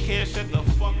they just can't shut the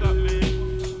fuck up,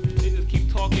 man. They just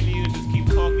keep talking to you and just keep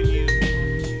talking to you.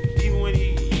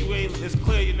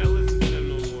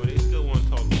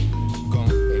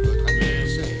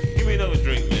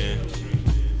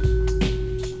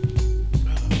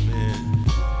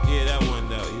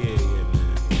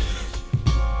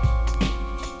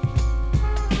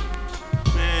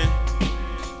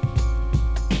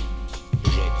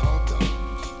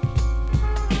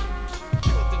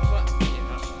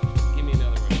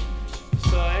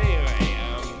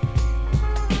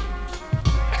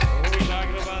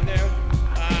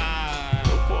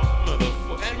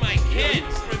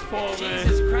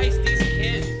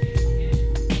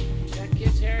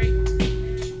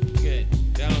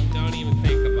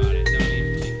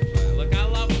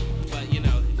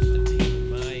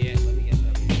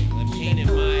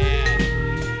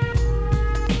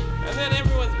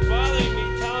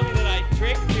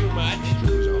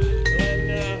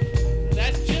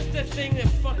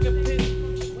 like a pit.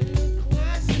 When the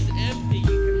glass is empty, you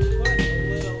can put a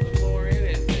little more in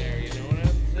it there. You know what I'm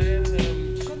saying?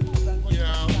 You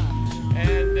know,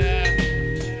 and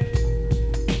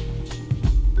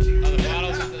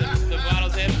the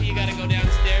bottle's empty. You gotta go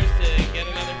downstairs to get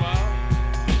another bottle.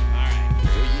 All right.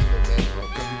 Veuillez me mettre en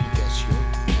communication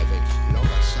avec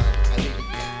l'ambassade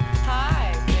américaine.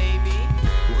 Hi, baby.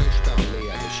 Pourrais-je parler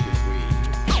à Monsieur Green?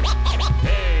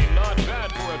 Hey, not bad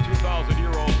for a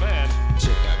 2,000-year-old man. C'est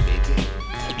un bébé.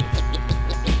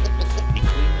 He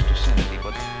claims to sanity,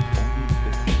 but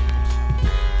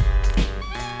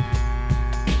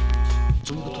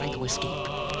So you try to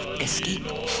escape. Escape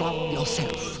from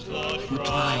yourself. You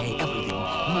try everything.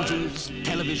 Movies,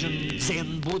 television,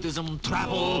 Zen, Buddhism,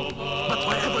 travel. But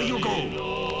wherever you go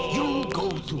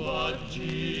to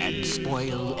and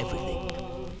spoil everything.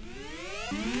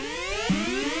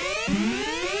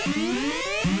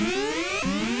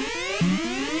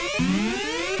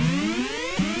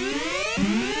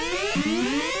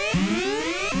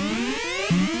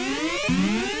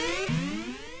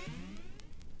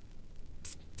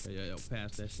 Yo,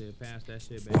 pass that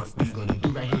shit, baby. What we gonna do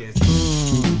right here is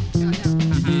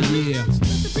Yeah.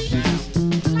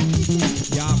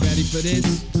 Y'all ready for this?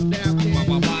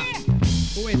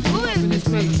 Who is this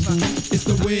motherfucker? It's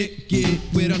the Wicked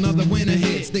with another winner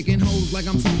hit. Sticking hoes like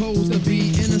I'm supposed to be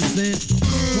innocent.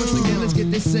 Once again, let's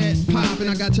get this set poppin'.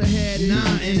 I got your head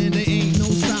nodding and there ain't no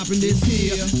stopping this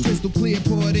here. Crystal clear,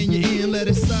 pour it in your ear and let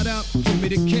it sud up. Give me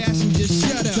the cash and just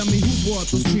shut up. Tell me who bought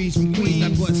those trees from Queens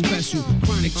that bought special.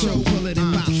 Chronic choke, pull it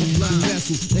and pop the blood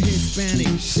vessel. The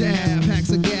Hispanic shaft, packs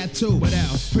of gat too. What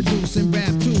else? Producing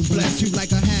rap too. Bless you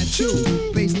like I had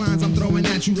to. Bass lines I'm throwing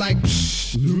at you like.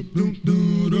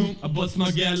 I bust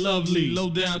my gat lovely, low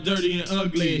down, dirty and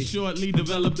ugly. Shortly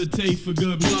developed a taste for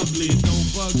good lovely.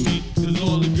 Don't bug me, cause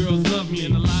all the girls love me.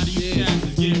 And a lot of you cats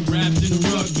is getting wrapped in the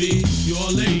rugby. You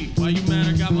all late, why you mad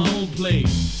I got my own plate?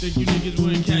 Think you niggas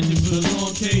wouldn't catch it for the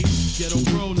long cake? Ghetto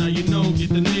bro, now you know, get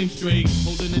the name straight.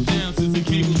 Holding it down since the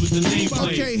cables with the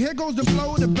nameplate. Okay, here goes the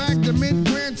flow, the back, the mid,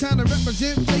 grand time to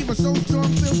represent. Flavor so strong,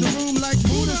 fills the room like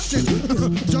Buddha shit.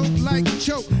 Joke like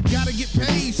choke, gotta get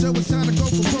paid, so it's time to go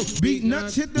for broke. Beat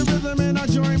nuts, hit the rhythm, and I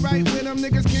join right with them.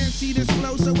 Niggas can't see this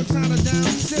flow, so it's time to down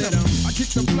sit 'em. I kick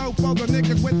the flow for the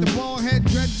niggas with the ball head,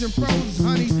 dreads and froze,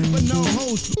 honeys, but no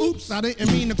hoes. Oops, I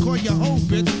didn't mean to call you hoe,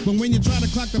 bitch. But when you try to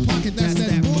clock the pocket, that's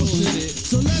that bullshit.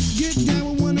 So let's get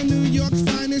down with one of New York's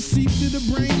finest. Seep to the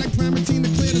brain like Primatine to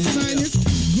clear the sinus.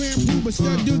 Grand Pooba,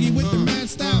 Stud Doogie with the mad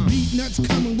style. Beat nuts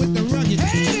coming with the rugged.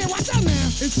 Hey there, watch out now.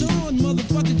 It's on,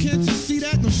 motherfucker, can't you see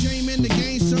that? No shame in the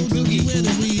game, so Doogie, where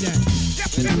the weed at?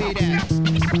 Where the weed at?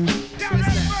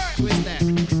 Twist that.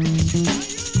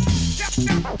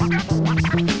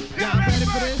 Y'all ready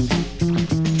for this?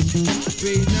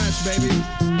 Beat nuts, baby.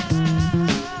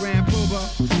 Grand Pooba.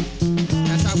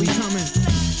 That's how we coming.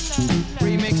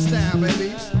 Remix style, baby.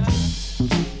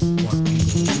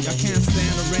 Y'all can't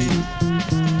stand the rain.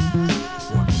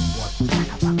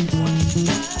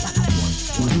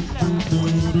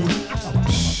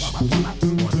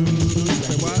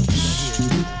 Say what?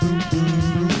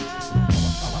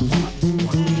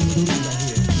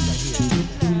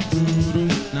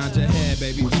 Nod your head,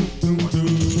 baby.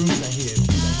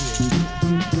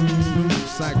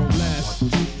 Psycho Blast.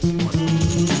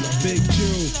 Big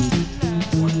Jew.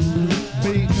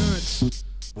 Beat nuts.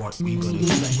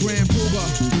 Grand Pooba.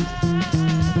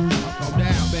 Go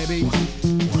down, baby.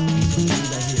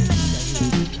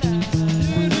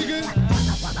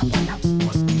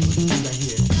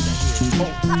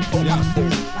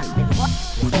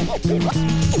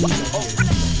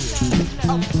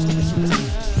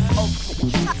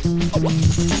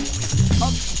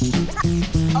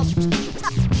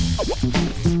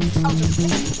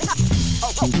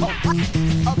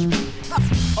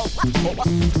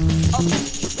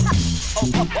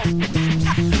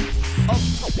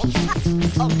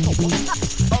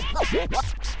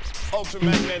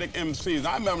 Ultramagnetic MCs.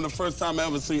 I remember the first time I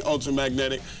ever seen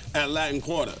Ultramagnetic at Latin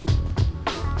Quarter.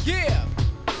 Yeah,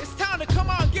 it's time to come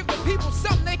on and give the people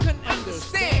something they can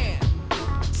understand.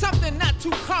 Something not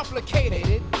too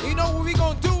complicated. You know what we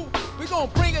gonna do? We gonna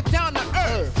bring it down to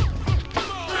earth.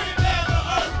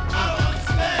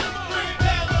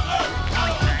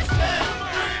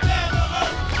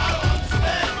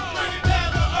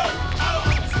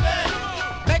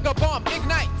 Mega bomb,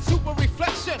 ignite, super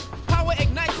reflection. Power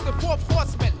ignites the fourth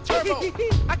horseman. Turbo.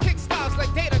 I kick styles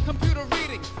like data, computer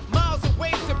reading. Miles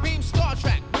away to beam Star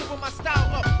Trek. Moving my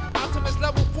style up. Optimus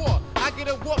level 4. I get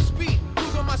at warp speed.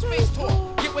 Cruise on my space tour.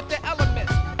 Get with the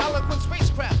elements. Eloquent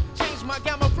spacecraft. Change my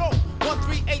gamma flow.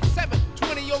 1387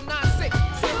 2009.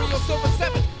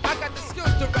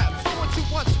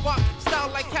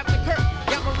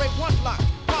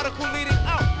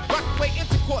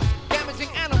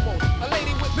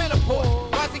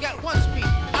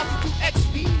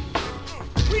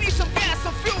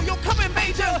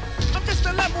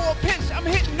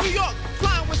 I'm hitting New York,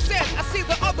 flying with Sid. I see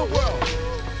the other world.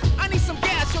 I need some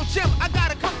gas, yo, Jim. I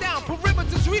gotta come down.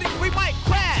 Perimeter's reading, we might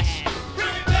crash. Bring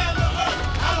it down to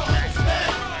earth. I don't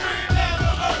understand. Bring it down to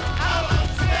earth. I don't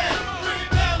understand. Bring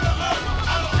it down to earth.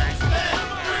 I don't understand.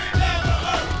 Bring it down to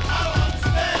earth. I don't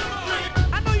understand.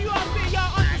 I know you out there,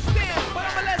 y'all understand, but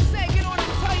I'ma let Say get on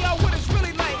and tell y'all what it's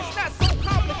really like. It's not so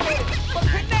complicated, but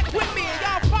connect with me and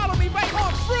y'all follow me right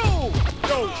on through.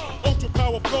 Yo, ultra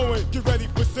power flowing, get ready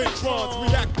for synchtrons.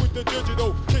 React with the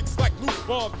digital, kicks like loose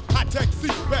bombs. High-tech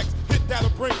C-specs, hit that'll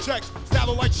bring checks.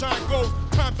 Satellite shine glows,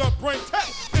 times up brain tech.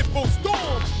 Info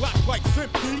storms, lock like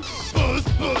Simpy. Buzz,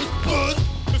 buzz, buzz.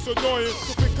 It's annoying,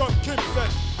 so pick up Kim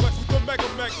sets. Flex with the Mega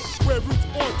Mech, square roots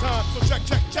on time. So check,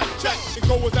 check, check, check. And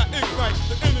go as I ignite,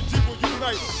 the energy will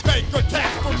unite. Make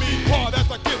attack for me, hard as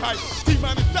I get hype.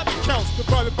 T-minus 7 counts,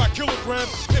 divided by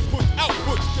kilograms. Inputs,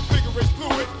 outputs, configurate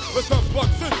fluid. Let's unplug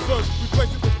sensors,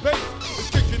 replace it with bass. It's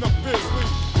kicking up fiercely,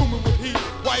 booming with heat.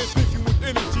 Wires thinking with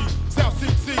energy, sound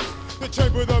seats. The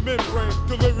chamber, the membrane,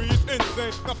 delivery is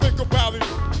insane. Now think about it.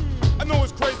 I know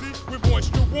it's crazy, we're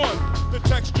moisture 1. The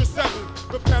texture 7,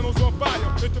 the panel's on fire.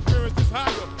 Interference is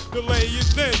higher, delay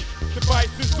is in. Device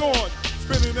is on,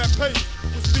 spinning at pace.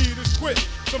 The speed is quick,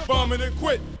 some bombing and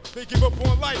quit. They give up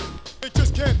on life, they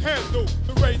just can't handle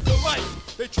the rays of light.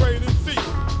 They trade and seek,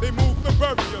 they move the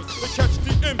barriers. They catch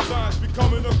the enzymes,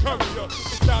 becoming a courier.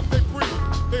 They stop, they breathe,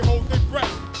 they hold their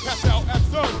breath. Pass out at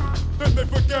sun, then they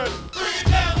forget. Bring it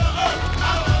down to earth. I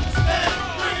don't understand.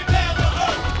 Bring it down to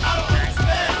earth. I don't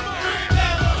understand. Bring it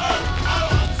down to earth. I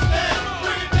don't understand.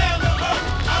 Bring it down to earth. I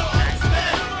don't understand. Bring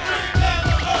it down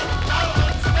to earth. I don't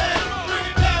understand. Bring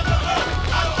it down to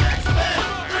earth. I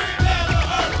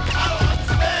don't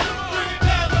understand. Bring it down to earth. I don't understand. Bring it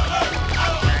down to earth. I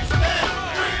don't understand.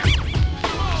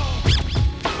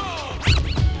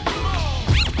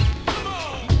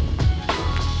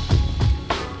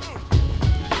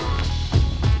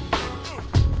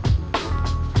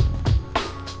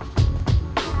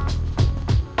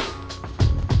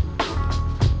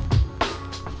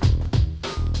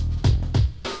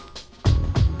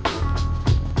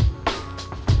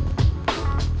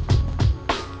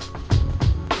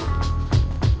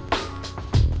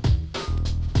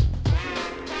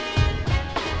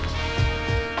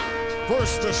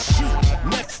 First the sheep,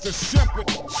 next the shepherd.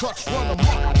 Trucks run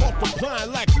amok,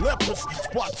 multiplying like lepers.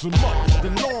 Spots them up, the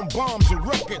long bombs a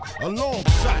record. A long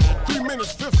shot, 3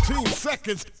 minutes, 15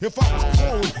 seconds. If I was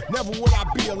cloned, never would I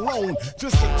be alone.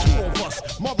 Just the two of us,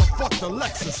 motherfuck the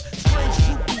Lexus. Strange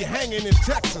fruit be hanging in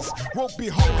Texas. Rope be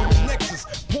holding the nexus.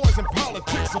 Poison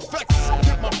politics affects us.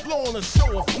 Get my flow on a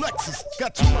show of flexes.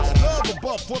 Got too much love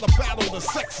above for the battle of the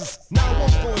sexes. Now I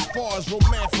won't go as far as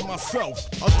romancing myself.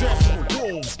 I'm dancing with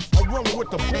wolves, I'm running with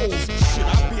the bulls. Shit,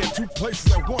 I be at 2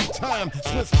 places at one time.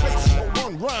 Split space for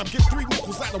 1 rhyme. Get 3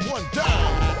 nickels out of 1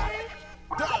 dime.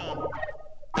 Dime.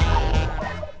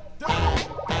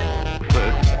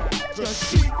 The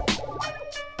sheep.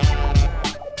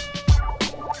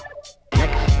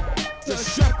 The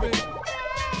shepherd.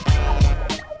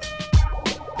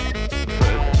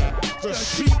 The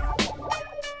sheep.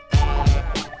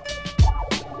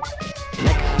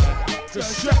 The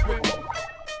shepherd.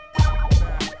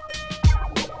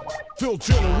 Fill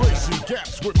generation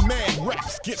gaps with mad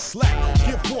raps. Get slapped,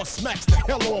 give 4 smacks the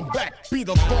hell on back. Be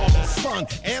the Father, Son,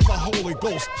 and the Holy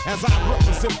Ghost. As I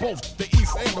represent both the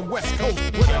East and the West Coast.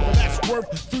 Whatever that's worth,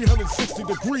 360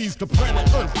 degrees. The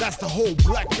planet Earth, that's the whole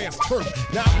black man's turf.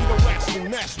 Now I be the rational,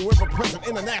 national, ever-present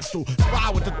international.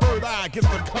 Spy with the third eye against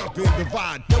the conquer and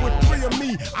divide. Now with 3 of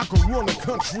me, I could run the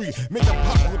country. Make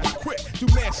apocalypse quick, do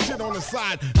mad shit on the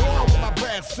side. No, I'm with my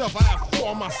bad self, I have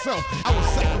 4 myself. I would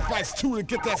sacrifice 2 to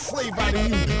get that slave out of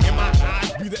you. And my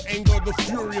eyes be the anger of the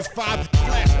furious 5.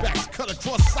 Flashbacks cut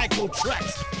across cycle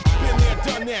tracks. Been there,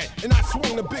 done that, and I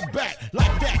swung the big bat.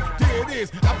 Like that, there it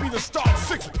is, I be the start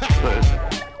 6-pack.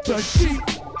 The sheep.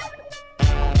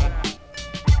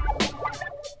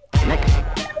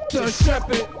 The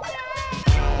shepherd.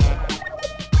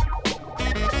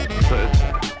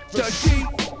 The sheep.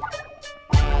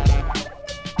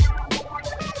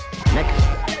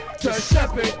 The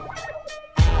shepherd.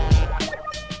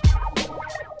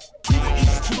 To the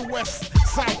east, to the west,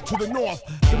 south to the north.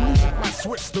 The music might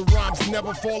switch, the rhymes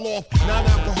never fall off.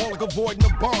 Non-alcoholic avoiding the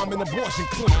bomb in abortion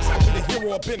clinics. I be the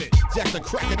hero up in it, Jack the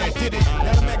Cracker that did it.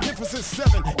 Now the Magnificent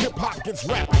 7, hip-hop gets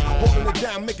rapping. Holding it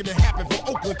down, making it happen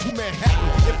from Oakland to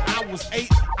Manhattan. If I was 8,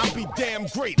 I'd be damn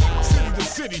great. City to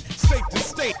city, state to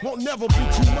state. Won't never be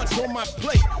too much on my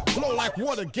plate. Flow like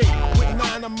Watergate. With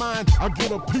 9 of mine, I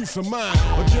get a peace of mind.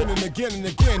 Again and again and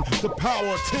again, the power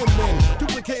of 10 men.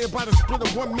 Duplicated by the split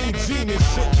of 1 mean genius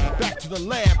shit. Back to the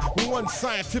lab, with one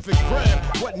scientific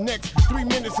grab. What next? 3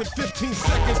 minutes and 15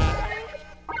 seconds.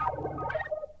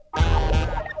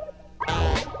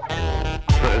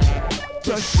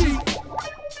 The sheep.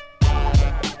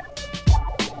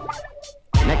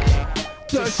 Next.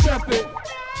 The shepherd.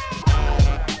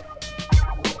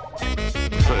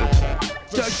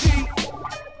 The sheep.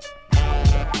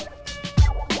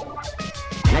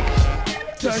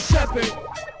 Next. The shepherd.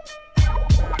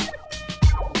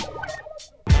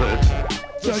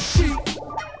 The sheep.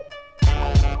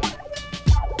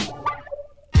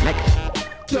 Next.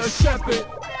 The shepherd.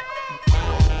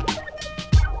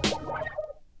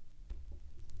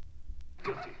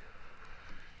 Guilty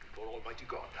before Almighty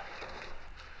God.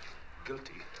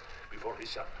 Guilty before His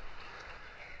Son.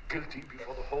 Guilty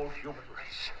before the whole human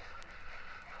race.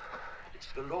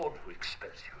 It's the Lord who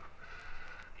expels you.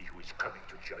 He who is coming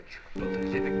to judge both the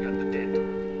living and the dead.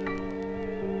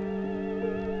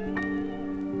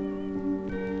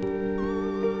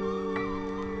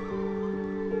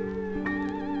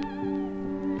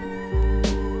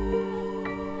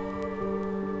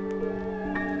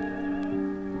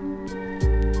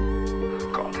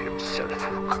 God Himself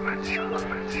commands you.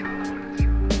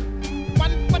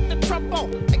 One for the trouble,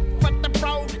 8 for the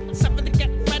road, 7 to get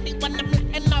ready when I'm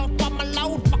letting off on my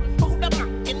load. Fuck food, I'm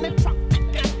out in the truck. I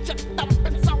got you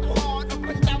thumping so hard up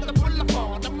and down the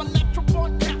boulevard. I'm a natural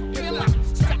born caterpillar,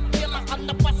 strap killer on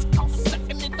the west coast,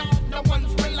 second it all. No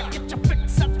one's real. Get your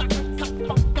fix of the cup,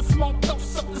 funk a small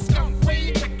dose of the skunk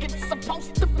weed like it's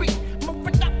supposed to be.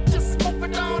 Moving up, just move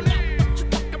it on out. What you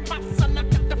talking about, son? I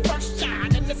got the first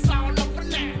shot and it's all over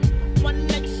now. One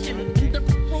nation in the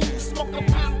room, smoke a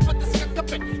pound for the skunk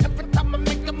of it. Every time I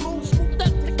make a move, smooth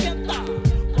that together.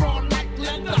 Raw like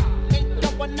leather, ain't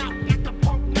going out like a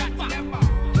punk rapper.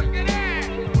 Look at that,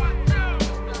 1, 2,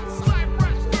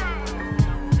 Cypress Girl.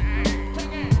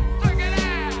 Look at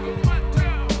that, 1,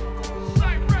 2,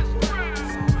 Cypress Girl.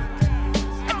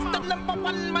 It's the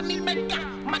 #1 money maker.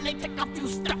 Money take a few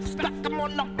steps back. I'm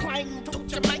on a plane to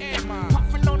Jamaica,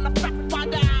 puffing on a fat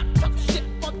water. Tough shit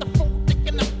for the food,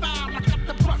 thinking I'm foul. I got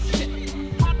the brush shit.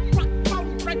 Hot rock,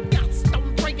 bone breakers.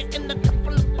 Don't break it in the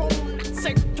temple of bone. Not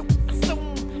safe to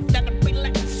assume that I be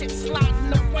letting shit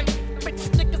sliding away. Bitch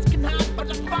niggas can hide, but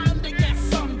I find it yeah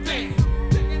someday.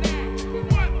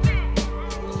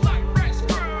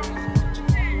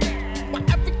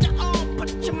 Wherever you are,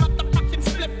 put your motherfucking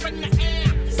slip in the air.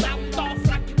 Sound off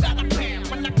like you got a pair.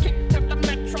 When I kick to the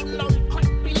metro, no, you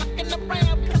can't be looking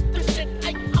around. Cause this shit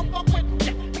ain't over with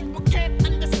ya. People can't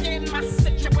understand my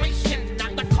situation. Now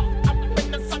they're caught up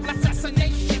in the sun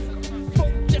assassination.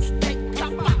 Fool just take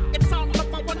cover. It's all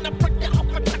over when I break it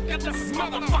off and check of this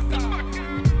motherfucker.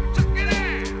 Check it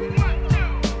out. 1,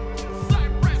 2,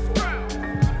 Cypress Girl.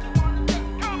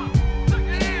 Come on, check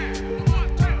it out. 1,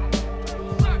 2,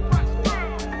 Cypress Girl.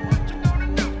 What you gonna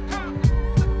do? Come on.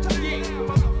 Yeah,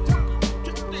 motherfucker.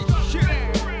 Get this shit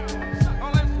out.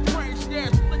 All that crazy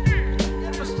ass.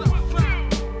 What's up, fam?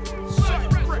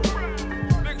 Cypress,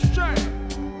 Big Shaq,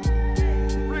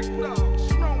 Rick Dog,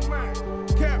 Snowman,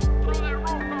 Cap,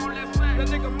 that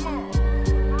nigga Mo,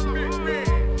 Big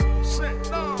Red, Set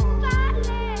Long.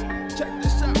 Check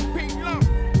this out, Pete Long,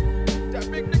 that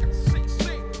big nigga CC.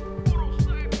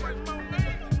 Right,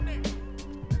 Monet,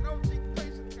 and OG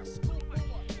Crazy, got Schoolboy.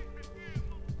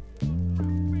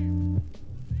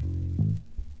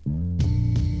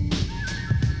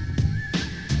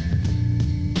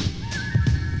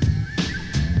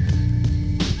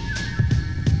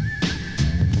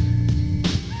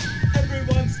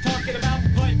 Everyone's talking about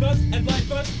pipers and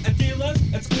lifers and dealers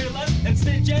and squealers and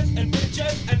snitches and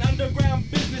bitches and underground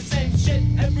business. Same shit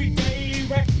every day.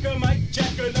 Wrecker Mike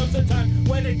Checker knows the time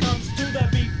when it comes to the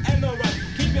beat and the run.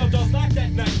 Keep your doors locked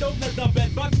at night. Don't let the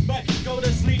bed bugs bite. Go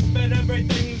to sleep and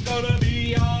everything's gonna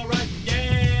be alright.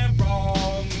 Yeah,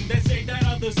 wrong. They say that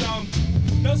other song.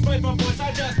 No spray for boys.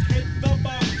 I just hit the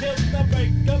bomb till the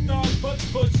break of dawn.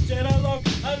 Push it along.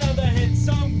 Another hit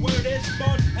song. Word is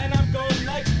born and I'm going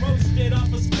like roasted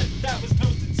off a split that was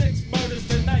toasted 6 murders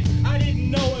tonight. I didn't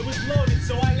know it was loaded,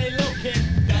 so I lay low, kid.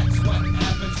 That's what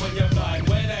happens when you're blind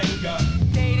with anger.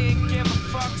 They didn't give a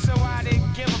fuck, so I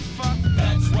didn't give a fuck.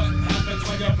 That's what happens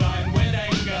when you're blind with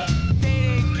anger.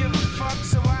 They didn't give a fuck,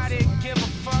 so I didn't give a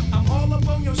fuck. I'm all up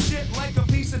on your shit like a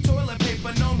piece of toilet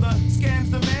paper. Known the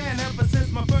scam's the man ever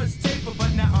since my first taper.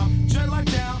 But now I'm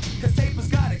dreadlocked down, cause tapers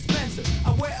got expensive.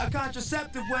 I wear a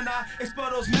contraceptive when I explore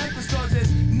those methods. Cause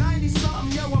it's 90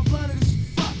 something, yo, I'm blooded as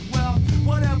fuck. Well,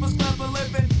 whatever's clever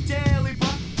living, daily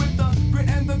buck with the grit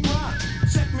and the grind.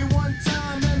 Check me one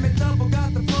time and me double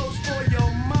got the flows for your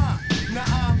mind. Now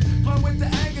I'm blowing with the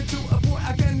anger to a point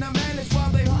I cannot manage while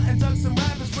they hunt and duck some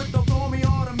rabbits with the thorny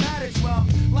automatics. Well,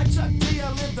 like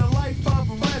live the life of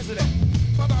a resident.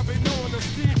 But I've been knowing the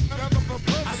scheme, never for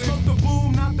president. I smoke the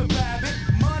boom, not the babbit.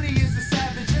 Money is the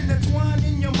savage, intertwined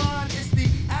in your mind. It's the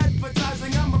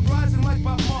advertising. I'm uprising like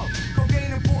Pop Mark.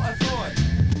 Cocaine and for a thought.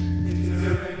 Is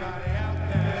everybody out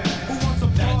there who wants a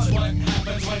party? That's what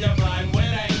happens when you're blind with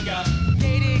anger.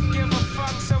 They didn't give a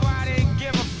fuck, so I didn't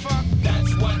give a fuck.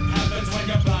 That's what happens when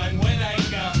you're blind with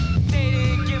anger. They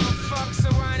didn't give a fuck, so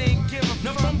I didn't give a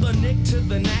Now fuck. from the Nick to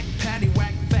the Knack, patty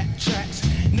whack back tracks.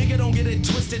 Nigga, don't get it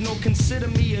twisted, no consider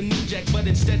me a new jack, but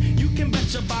instead you can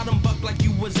bet your bottom buck like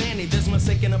you was Annie. There's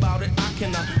mistaken about it, I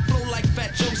cannot flow like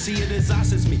Fat Joe, see it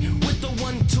exhausts me. With the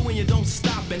 1-2 and you don't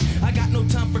stop it. I got no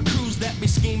time for crews that be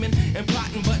scheming and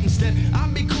plotting, but instead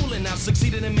I'll be coolin', now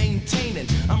succeeding in maintaining.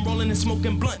 I'm rolling and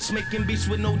smoking blunts, making beats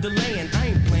with no delaying. I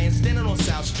ain't playing, standing on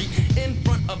South Street in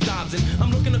front of Dobson.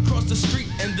 I'm looking across the street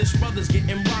and this brother's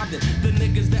getting robbed. The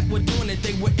niggas that were doing it,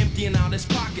 they were emptying out his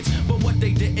pockets. But what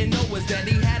they didn't know is that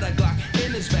he had a Glock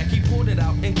in his back. He pulled it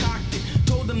out and cocked it.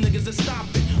 Told them niggas to stop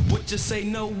it. What you say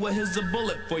no? Well, here's a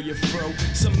bullet for you, fro.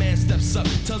 Some man steps up,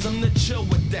 tells him to chill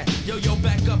with that. Yo,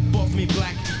 back up off me,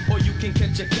 black, or you can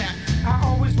catch a cat. I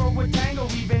always roll with Tango,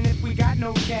 even if we got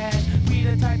no cash. We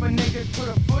the type of niggas put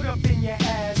a foot up in your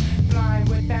ass. Blind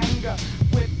with anger,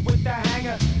 with the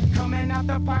hanger. Coming out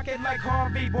the pocket like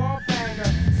Harvey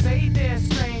Wallbanger. Say there,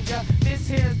 stranger, this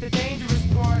here's the dangerous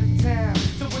part of town.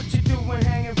 So what you doing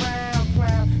hanging around,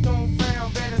 clown? Don't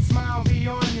frown, better smile, be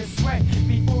on your sweat.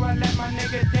 Before I let my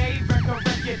nigga Dave wreck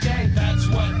your day. That's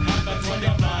what happens when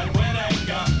you're blind with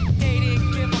anger. They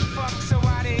didn't give a fuck, so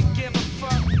I didn't give a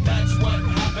fuck. That's what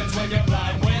happens when you're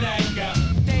blind with anger.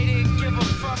 They didn't give a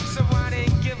fuck, so I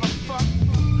didn't give a fuck.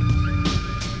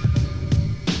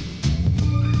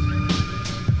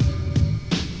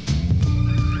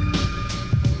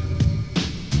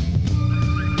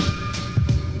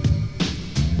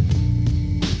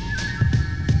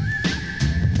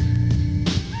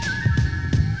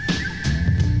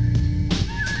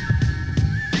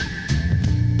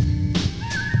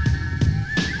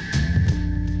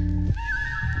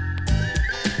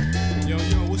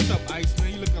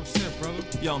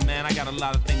 Yo, man, I got a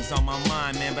lot of things on my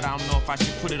mind, man, but I don't know if I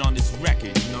should put it on this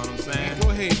record, you know what I'm saying? Man, go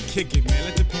ahead and kick it, man.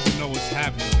 Let the people know what's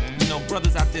happening, man. You know,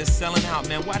 brothers out there selling out,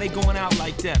 man. Why they going out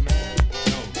like that, man?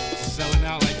 Yo, selling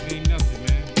out like it ain't nothing,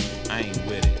 man. I ain't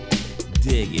with it.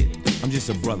 Dig it. I'm just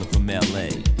a brother from LA,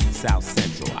 South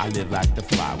Central. I live like the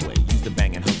flyway. Used to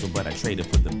bang and hustle, but I traded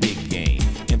for the big game.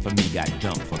 Infamy got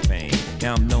dumped for fame.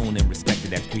 Now I'm known and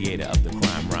respected as creator of the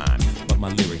crime rhyme. But my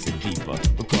lyrics are deeper,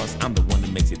 because I'm the one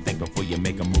that makes you think before you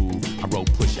make a move. I wrote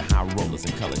Pusha, high rollers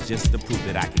and colors just to prove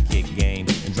that I could kick game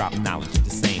and drop knowledge at the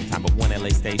same time. But one LA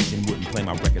station wouldn't play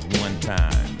my records one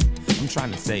time. I'm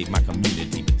trying to save my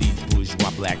community, but these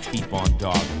bourgeois blacks keep on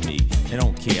dogging me. They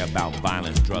don't care about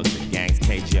violence, drugs, or gangs.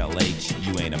 KJLH,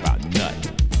 you ain't about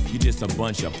nothing. You just a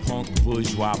bunch of punk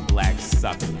bourgeois black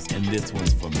suckers, and this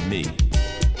one's for me.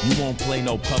 You won't play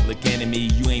no Public Enemy,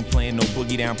 you ain't playing no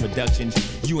Boogie Down Productions.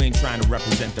 You ain't trying to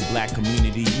represent the black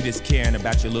community, you just caring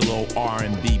about your little old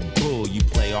R&B bull you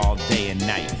play all day and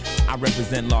night. I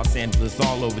represent Los Angeles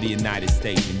all over the United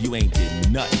States, and you ain't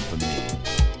did nothing for me.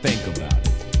 Think about it.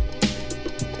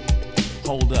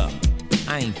 Hold up,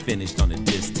 I ain't finished on the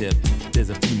diss tip. There's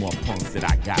a few more punks that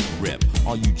I gotta rip.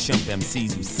 All you chump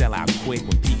MCs who sell out quick.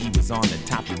 When PE was on the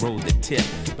top, he rolled the tip.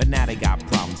 But now they got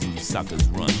problems and you suckers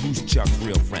run. Who's Chuck's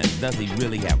real friends? Does he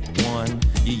really have one?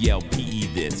 You yell PE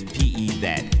this, PE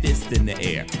that, fist in the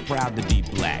air, proud to be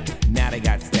black. Now they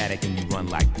got static and you run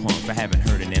like punks. I haven't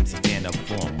heard an MC stand up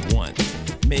for him once.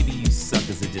 Maybe you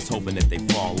suckers are just hoping that they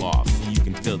fall off so you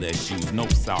can fill their shoes.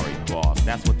 Nope, sorry, boss.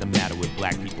 That's what's the matter with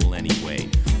black people anyway.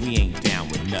 We ain't down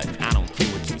with nothing. I don't care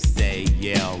what you say,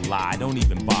 yell, lie. Don't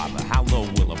even bother. How low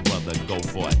will a brother go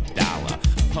for $1?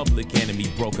 Public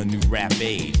Enemy broke a new rap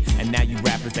age, and now you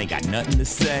rappers ain't got nothing to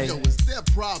say. Yo, is there a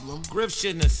problem? Griff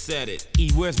shouldn't have said it.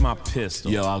 E, where's my pistol?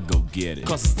 Yo, I'll go get it.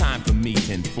 Cause it's time for me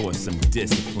to enforce some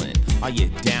discipline. Are you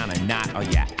down or not? Are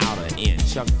you out or in?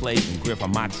 Chuck, Flav, and Griff are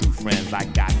my true friends. I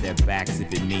got their backs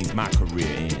if it means my career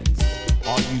ends.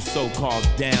 All you so-called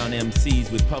down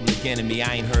MCs with Public Enemy,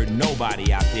 I ain't heard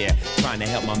nobody out there trying to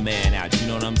help my man out, you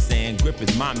know what I'm saying? Griff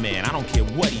is my man, I don't care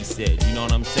what he said, you know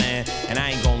what I'm saying? And I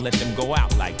ain't gonna let them go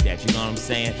out like that, you know what I'm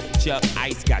saying? Chuck,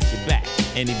 Ice got your back.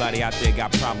 Anybody out there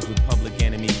got problems with Public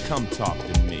Enemy, come talk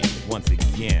to me. Once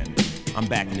again, I'm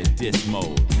back in the diss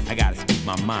mode. I gotta speak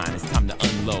my mind, it's time to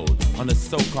unload on the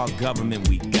so-called government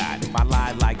we got. If I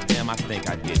lie like them, I think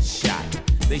I get shot.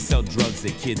 They sell drugs to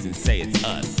kids and say it's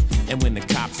us. And when the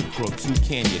cops are crooks, who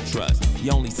can you trust?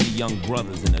 You only see young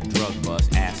brothers in a drug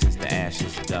bust. Ashes to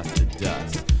ashes, dust to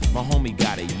dust. My homie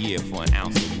got a year for an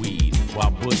ounce of weed.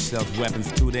 while Bush sells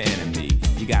weapons to the enemy.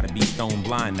 You gotta be stone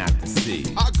blind not to see.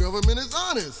 Our government is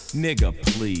honest. Nigga,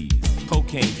 please.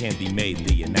 Cocaine can't be made in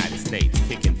the United States.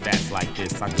 Kicking fast like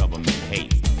this, our government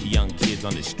hates. The young kids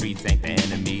on the streets ain't the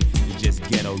enemy. They're just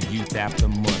ghetto youth after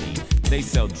money. They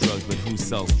sell drugs, but who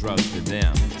sells drugs to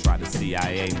them? Try the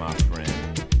CIA, my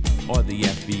friend. Or the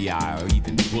FBI, or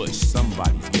even Bush.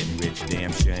 Somebody's getting rich,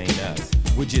 damn sure ain't us.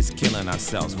 We're just killing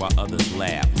ourselves while others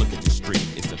laugh. Look at the street,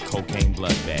 it's a cocaine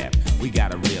bloodbath. We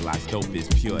gotta realize dope is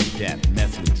pure death.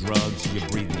 Mess with drugs, you're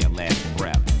breathing your last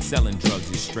breath. Selling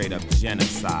drugs is straight up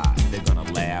genocide. They're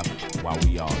gonna laugh while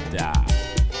we all die.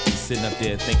 You're sitting up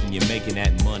there thinking you're making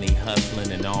that money,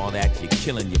 hustling and all that. You're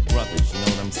killing your brothers, you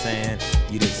know what I'm saying?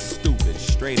 You're just stupid,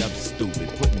 straight up stupid.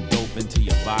 Putting dope into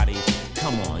your body.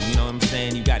 Come on, you know what I'm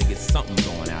saying? You gotta get something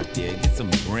going out there. Get some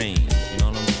brains, you know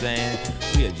what I'm saying?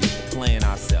 We are just playing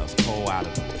ourselves cold out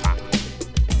of the pocket.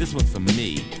 This one's for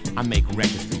me. I make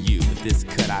records for you, but this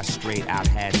cut I straight out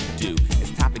had to do.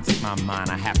 As topics hit my mind,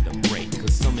 I have to break.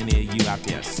 Cause so many of you out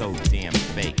there are so damn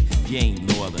fake. You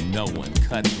ain't loyal to no one.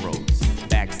 Cutthroats,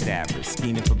 backstabbers,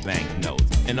 scheming for banknotes.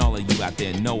 And all of you out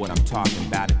there know what I'm talking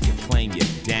about. If you claim you're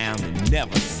down, then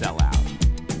never sell out.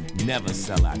 Never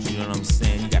sell out, you know what I'm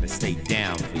saying? You gotta stay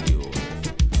down for yours.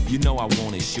 You know I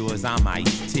want it sure as I'm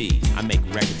Ice-T. I make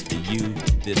records for you,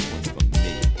 this one's for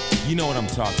me. You know what I'm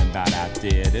talking about out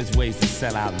there. There's ways to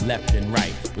sell out left and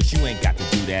right, but you ain't got to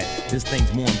do that. This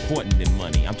thing's more important than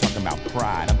money. I'm talking about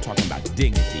pride, I'm talking about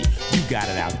dignity. You got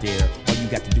it out there, all you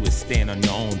got to do is stand on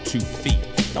your own 2 feet.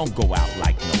 Don't go out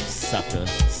like no sucker,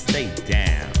 stay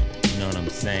down. You know what I'm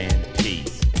saying?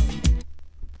 Peace.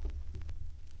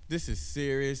 This is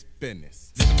serious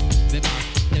business.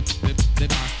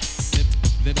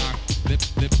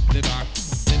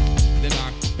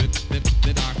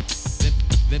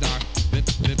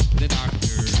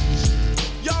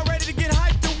 Y'all ready to get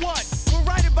hyped or what? We're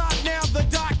right about now, the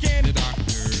dock end.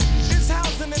 This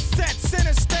housing is set,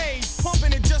 center stage,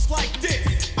 pumping it just like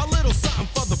this. A little something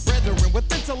for the brethren with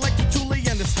intellect to truly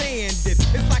understand it.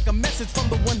 It's like a message from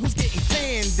the one who's getting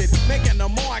candid. Making a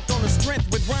mark on the strength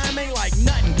with rhyme ain't like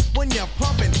nothing. When you're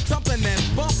pumping, something that's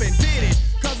bumping, did it.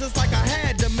 Cause it's like I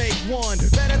had to make one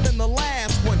better than the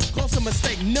last one. Close to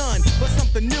mistake, none. But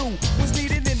something new was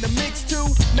needed in the mix too.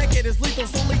 Make it as lethal,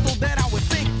 so lethal that I would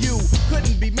think you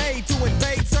couldn't be made to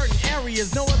invade certain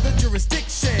areas, no other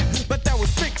jurisdiction. But that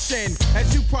was fiction.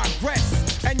 As you progress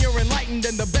and you're enlightened,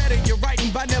 and the better you're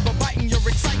writing by never biting, you're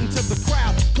exciting to the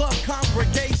crowd. Club,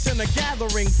 congregation, or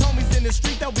gatherings. Homies in the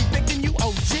street, they'll be thinking you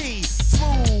OG.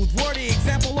 Smooth, wordy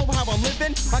example of how I'm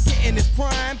living. I get in this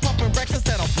prime, pumping records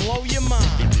that'll blow your mind.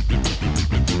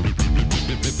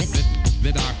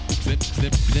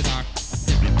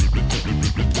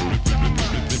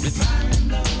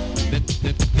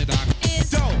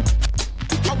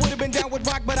 I would have been down with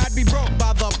rock, but I'd be broke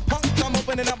by the punk. I'm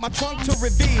opening up my trunk to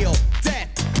reveal death.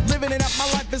 Living it up, my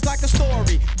life is like a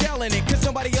story. Telling it, cause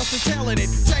somebody else is telling it.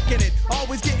 Checking it,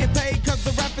 always getting paid, cause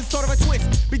the rap is sort of a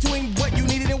twist between what you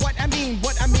needed and what I mean.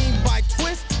 What I mean by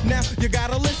twist, now you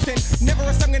gotta listen. Never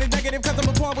a song in a negative, cause I'm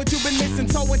a part what you've been missing.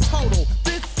 So in total,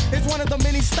 this is one of the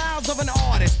many styles of an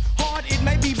artist. Hard it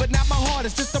may be, but not my heart,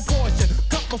 it's just a portion.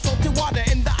 Cup of salty water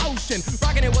in the ocean.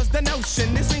 Rocking it was the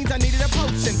notion, this means I needed a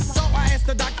potion. So I asked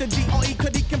the Dr. D.O.E.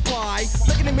 could he comply.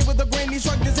 Looking at me with a grin, he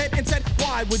shrugged his head and said,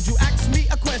 why would you ask me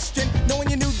a question? Knowing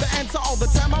you knew the answer all the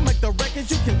time, I make the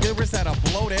records you can lyrics that'll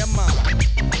blow their mind.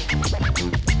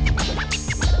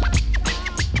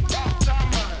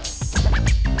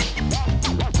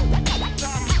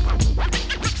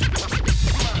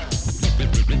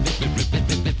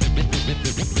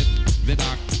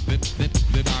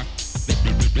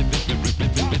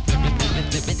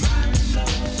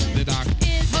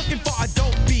 Looking for a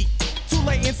dope beat, too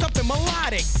late in something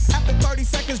melodic. After 30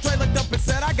 seconds, Dre looked up and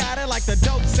said, I got it like the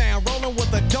dope sound. Rolling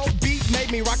with a dope beat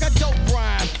made me rock a dope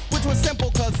rhyme, which was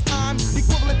simple cause I'm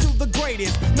equivalent to the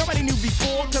greatest. Nobody knew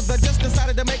before cause I just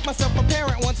decided to make myself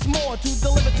apparent once more to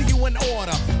deliver to you in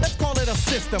order. Let's call it a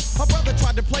system. My brother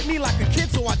tried to play me like a kid,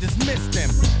 so I dismissed him.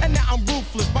 And now I'm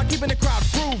ruthless by keeping the crowd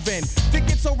grooving. To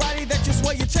get so rowdy that you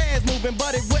swear your chair's moving,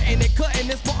 but it wouldn't, it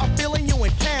couldn't. It's for a feeling you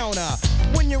encounter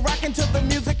when you're rocking to the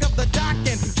music of the dock.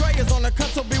 And Dre is on the cut,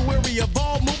 so be weary of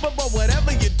all movement. But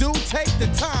whatever you do, take the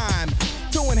time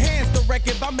to enhance the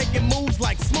record by making moves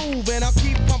like smooth. And I'll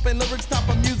keep pumping lyrics, type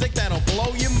of music that'll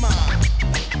blow your mind.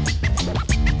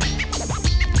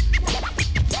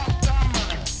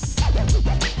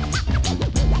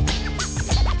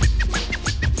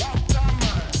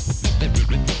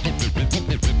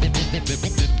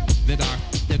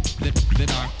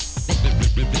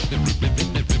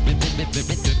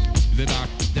 The doc.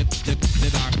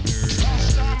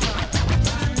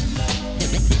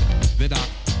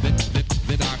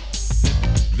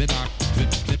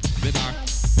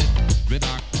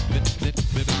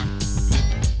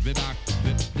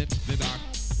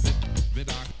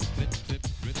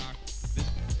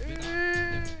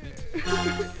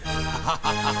 Good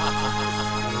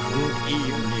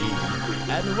evening,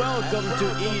 and welcome to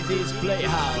Easy's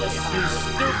Playhouse, you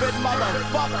stupid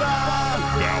motherfucker!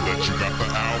 Now that you got the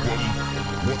album,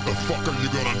 what the fuck are you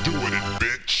gonna do with it,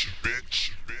 bitch?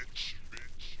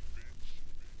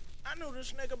 I knew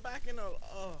this nigga back in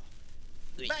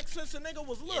back since the nigga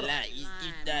was little. The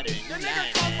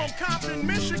nigga come from Compton,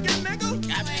 Michigan,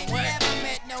 nigga.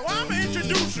 Well, I'ma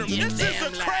introduce him. This is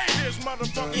the craziest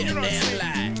motherfucker you done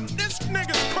seen. This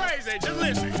nigga's crazy. Just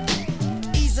listen.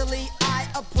 Easily I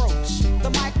approach the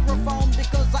microphone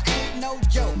because I ain't no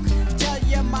joke. Tell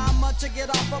your mama to get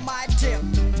off of my tip.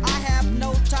 I have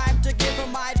no time to give her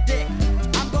my dick.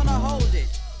 I'm gonna hold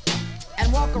it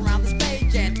and walk around the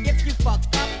stage, and if you fuck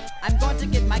up, I'm going to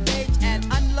get my gauge and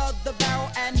unload the barrel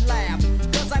and laugh.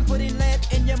 Cause I'm putting lead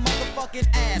in your motherfucking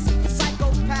ass.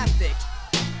 Psychopathic,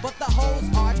 but the hoes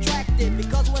are attracted.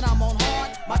 Because when I'm on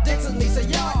hard, my dick's at least a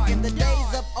yard. In the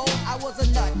days of old, I was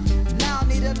a nut. Now I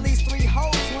need at least 3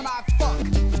 hoes when I fuck.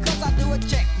 Cause I do a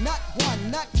check, nut 1,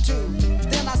 nut 2.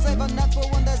 Then I save a nut for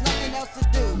when there's nothing else to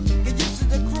do. Get used to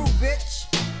the crew, bitch.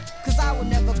 Cause I will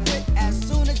never quit. As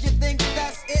soon as you think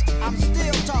that's it, I'm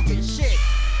still talking shit.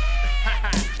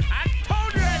 I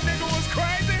told you that nigga was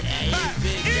crazy.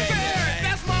 Even Eric,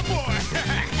 that's my boy.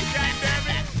 God damn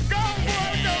it. Go boy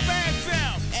with your bad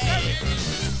self. Hey,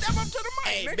 step up to the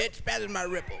mic, Hey, bitch, pass my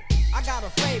ripple. I got a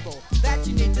fable that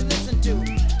you need to listen to.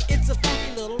 It's a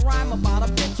funky little rhyme about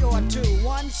a bitch or two.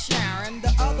 One Sharon,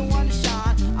 the other one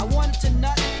Sean. I wanted to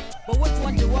nut, but which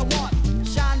one do I want?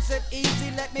 Sean said easy,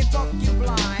 let me fuck you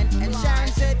blind. And Sharon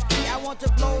said E, I want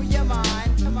to blow your mind.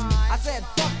 I said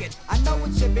fuck it, I know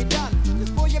it should be done.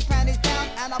 Just pull your panties down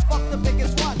and I fuck the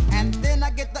biggest one. And then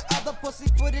I get the other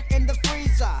pussy, put it in the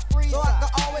freezer. So I can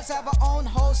always have our own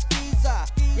whole skeezer.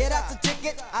 Yeah, that's a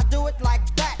ticket, I do it like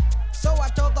that. So I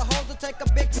told the hoe to take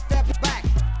a big step back.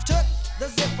 Took the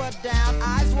zipper down,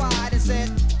 eyes wide, and said,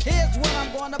 here's what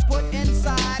I'm gonna put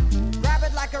inside. Grab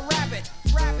it like a rabbit,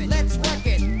 let's work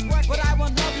it. But I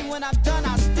won't love you when I'm done,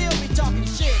 I'll still be talking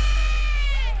shit.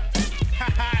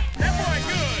 That boy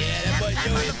good. Yeah, that boy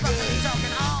Joey is good.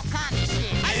 Talking all kind of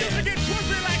shit. I used to get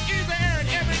pussy like either Eric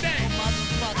every day.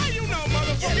 How you know,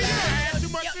 motherfucker? You don't have too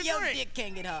much to Your drink. dick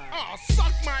can't get hard. Oh,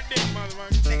 suck my dick,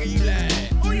 motherfucker. Nigga, you lying.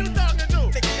 Who you talking to?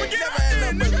 Nigga, you Well, get never out had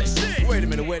there, no nigga. pussy. Shit.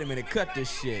 Wait a minute, cut this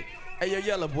shit. Hey, yo,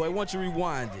 Yellow Boy, why don't you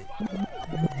rewind it?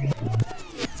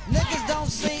 Niggas don't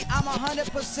see I'm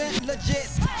 100% legit.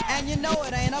 And you know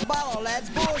it ain't about all that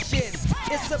bullshit.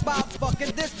 It's about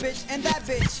fucking this bitch and that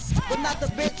bitch. But not the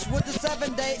bitch with the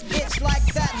 7-day itch like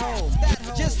that hoe.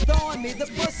 Just throwing me the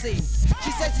pussy.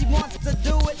 She says she wants to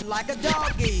do it like a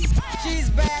doggy. She's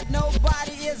bad,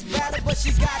 nobody is better. But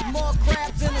she got more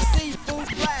crabs in a seafood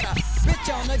platter. Bitch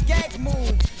on a gag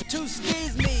move to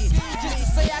squeeze me. Just to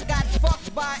say I got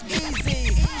fucked by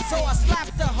easy. So I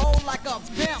slapped the hoe like a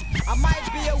pimp. I might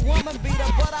be a woman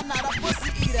beater, but I'm not a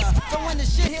pussy eater. So when the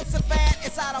shit hits the fan,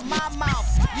 it's out of my mouth.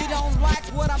 You don't like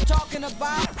what I'm talking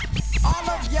about? All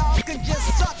of y'all can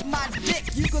just suck my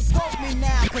dick. You can quote me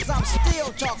now, cause I'm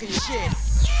still talking shit.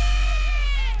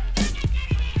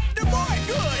 The boy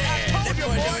good. I told That you,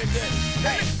 boy boy. doing good.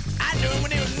 Hey, I knew him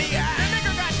when he was knee That high.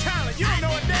 nigga got talent. You don't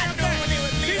know a damn I knew him when he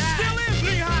was thing. knee He high. still is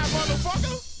knee high,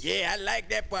 motherfucker. Yeah, I like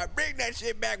that part. Bring that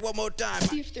shit back one more time.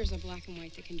 See if there's a black and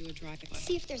white that can do a dry pick.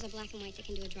 See if there's a black and white that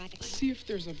can do a dry pick. See if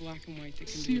there's a black and white that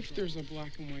can do a dry pick. See if there's a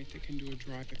black and white that can do a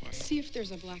dry pick. See if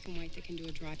there's a black and white that can do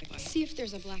a dry pick. See if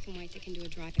there's a black and white that can do a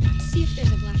dry pick. See if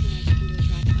there's a black and white that can do a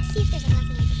dry pick. See if there's a black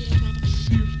and white that can do a dry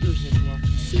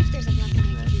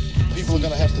pick. People are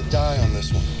gonna have to die on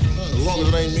this one. As long as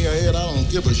it ain't me or Ed, I don't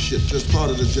give a shit. Just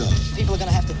part of the job. People are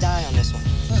gonna have to die on this one.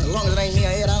 As long as it ain't me or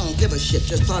Ed, I don't give a shit.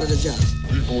 Just part of the job.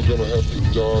 People are gonna have to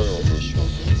die on this one.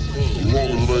 As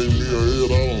long as it ain't me or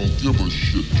Ed, I don't give a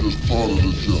shit. Just part of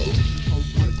the job.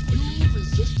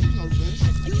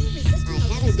 I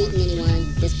haven't beaten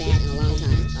anyone this bad in a long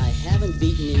time. I haven't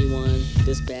beaten anyone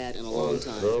this bad in a long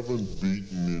time. Haven't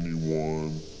beaten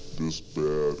anyone this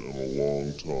bad in a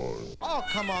long time. Oh,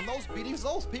 come on, those beatings,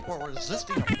 those people are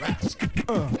resisting arrest.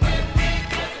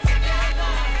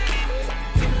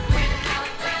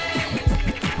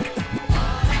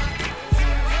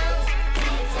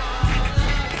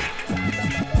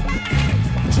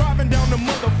 Driving down the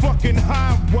motherfucking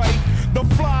highway, the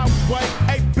flyway.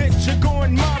 Hey, bitch, you're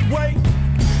going my way.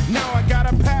 Now I got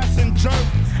a passenger.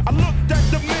 I looked at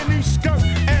the mini skirt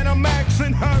and I'm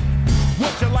asking her,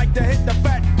 would you like to hit the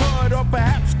fat bud, or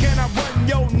perhaps can I run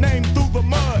your name through the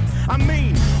mud? I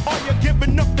mean, are you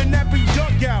giving up in every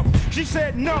dugout? She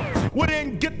said no, well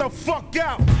then get the fuck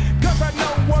out. Cause I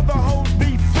know other hoes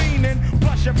be fiending.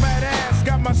 Plus your fat ass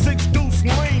got my 6 deuce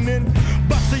leaning.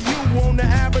 Bustin' you on the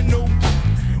avenue.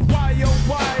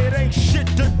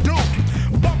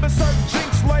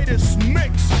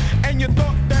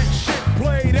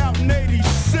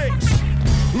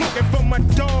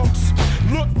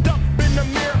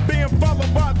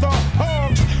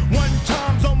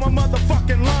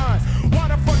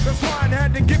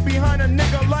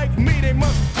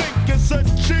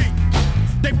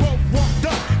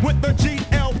 with the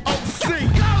GLOC.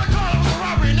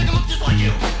 Robbery, nigga look just like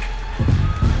you.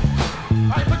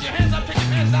 Alright, put your hands up, take your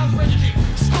hands down, spread your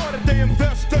cheeks. Started the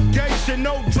investigation,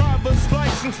 no driver's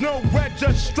license, no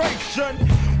registration.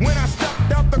 When I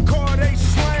stepped out the car, they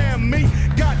slammed me.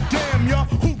 Goddamn, y'all,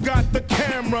 who got the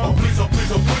camera? Oh please, oh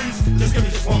please, oh please, just give me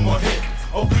just one more hit.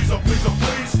 Oh please, oh please, oh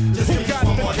please, just give me just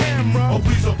one more hit. Oh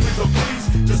please, oh please, oh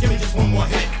please, just give me just one more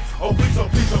hit. Oh please, oh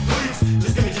please, oh please,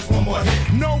 just give me just one more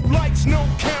hit. No lights, no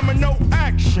camera, no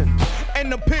action.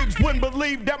 And the pigs wouldn't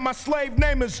believe that my slave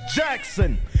name is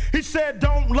Jackson. He said,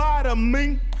 don't lie to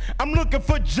me. I'm looking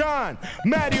for John,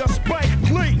 Maddie, or Spike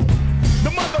Lee. The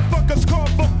motherfuckers called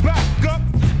for backup.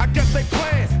 I guess they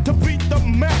plan to beat the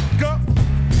Mac up.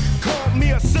 Called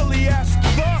me a silly ass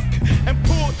thug and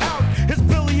pulled out his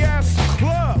Billy ass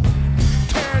club.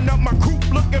 Tearing up my croup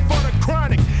looking for the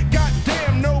chronic.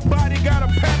 Goddamn, nobody got a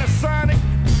Panasonic.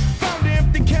 Found an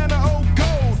empty can of old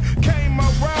gold. Came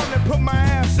around and put my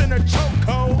ass in a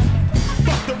chokehold.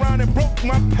 Fucked around and broke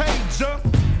my pager.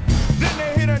 Then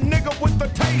they hit a nigga with the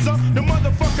taser. The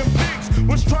motherfucking pigs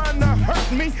was trying to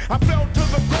hurt me. I fell to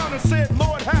the ground and said,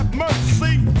 Lord have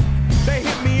mercy. They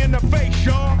hit me in the face,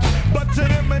 y'all. But to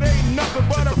them it ain't nothing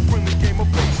but a friendly game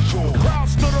of baseball. Crowd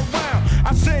stood around.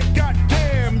 I said, God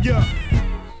damn ya.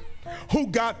 Who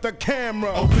got the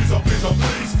camera? Oh please, oh please, oh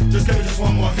please, just give me just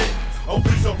one more hit. Oh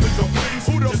please, oh please, oh please,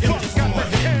 who the just give me fuck just got one more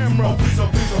the hit. camera? Oh please, oh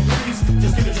please, oh please,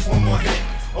 just give me just one more hit.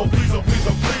 Oh please, oh please,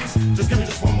 oh please, just give me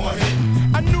just one more hit.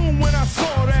 I knew when I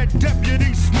saw that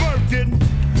deputy smirking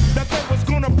that they was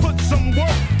gonna put some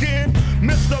work in.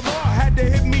 Mr. Law had to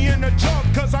hit me in the jaw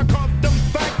cause I caught them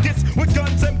faggots with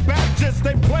guns and badges.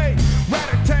 They played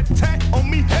rat-a-tat-tat on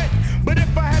me head. But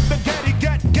if I had the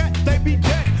gat, they be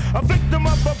dead. A victim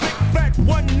of a big fat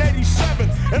 187.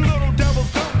 And little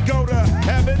devils don't go to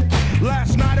heaven.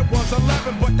 Last night it was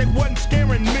 11, but they wasn't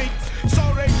scaring me. So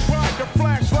they tried the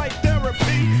flashlight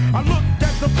therapy. I looked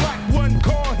at the black one,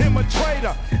 called him a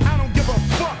traitor. I don't give a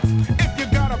fuck if you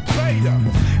got a beta.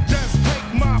 Just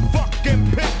take my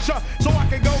fucking picture so I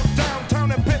can go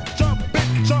downtown and pitch a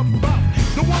bitch about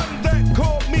the one that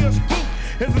called me a spook.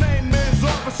 His name is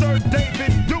Officer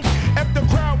David Duke. If the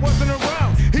crowd wasn't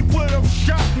around, he would have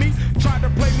shot me. Tried to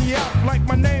play me out like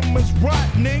my name was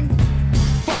Rodney.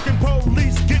 Fucking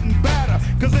police getting badder.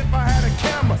 Cause if I had a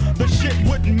camera, the shit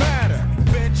wouldn't matter.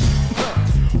 Bitch,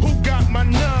 who got my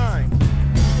 9?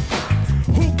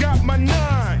 Who got my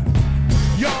 9?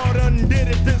 Y'all done did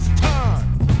it this time.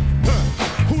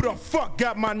 Who the fuck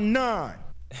got my 9?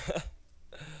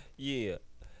 Yeah,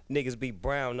 niggas be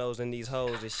brown nosing these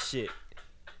hoes and shit.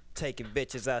 Taking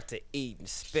bitches out to eat and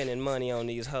spending money on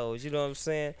these hoes, you know what I'm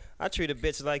saying? I treat a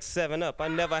bitch like 7-Up. I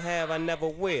never have, I never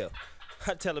will.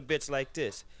 I tell a bitch like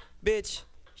this, bitch,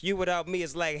 you without me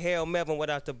is like Harold Melvin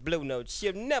without the blue note.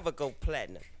 She'll never go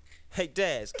platinum. Hey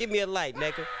Daz, give me a light,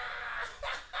 nigga.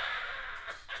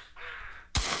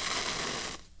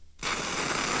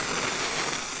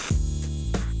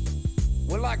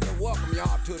 We'd like to welcome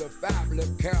y'all to the fabulous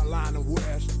Carolina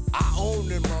West. I own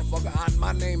this motherfucker, and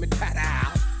my name is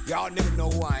Tat-Ow. Y'all niggas know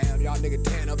who I am, y'all niggas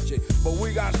tan up shit. But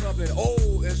we got something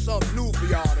old and something new for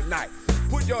y'all tonight.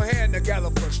 Put your hand together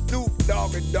for Snoop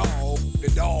Dogg and Dogg, the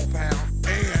Dog Pound,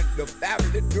 and the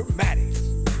Fabulous Dramatics.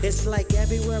 It's like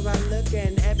everywhere I look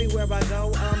and everywhere I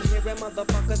go, I'm hearing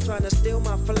motherfuckers trying to steal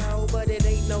my flow, but it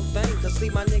ain't no thing, cause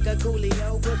see my nigga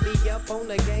Coolio put me up on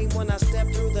the game when I step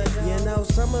through the door. You know,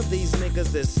 some of these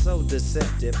niggas is so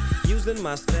deceptive, using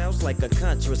my styles like a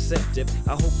contraceptive.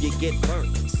 I hope you get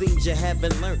burnt, seems you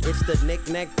haven't learned. It's the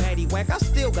knick-knack, paddywhack, I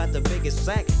still got the biggest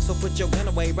sack. So put your gun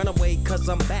away, run away, cause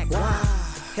I'm back. Wow.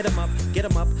 Hit 'em up, get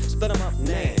 'em up, split 'em up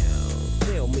now.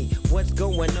 Tell me what's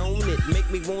going on, it make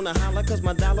me wanna holler cause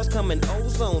my dollars come in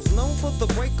ozones. Known for the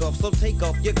break off, so take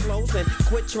off your clothes and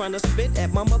quit trying to spit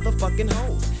at my motherfucking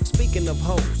hoes. Speaking of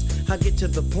hoes, I get to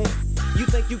the point. You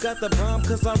think you got the bomb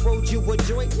cause I rode you a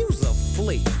joint? You's a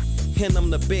flea. And I'm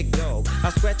the big dog. I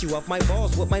scratch you off my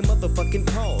balls with my motherfucking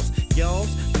paws.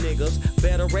 Y'all's niggas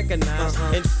better recognize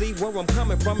and see where I'm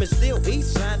coming from. It's still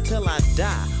east side till I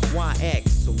die.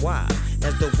 YXY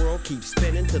as the world keeps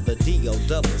spinning to the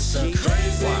D-O-double-G. It's a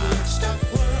crazy mixed up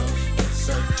world. It's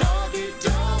a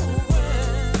doggy-dog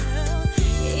world.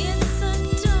 It's a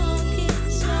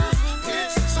doggy-dog.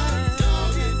 It's a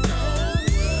doggy-dog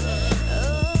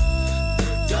world.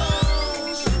 The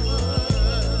dog's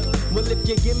world. Well, if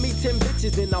you give me 10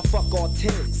 bitches, then I'll fuck all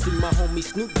 10. See my homie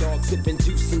Snoop Dogg sipping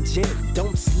juice and gin.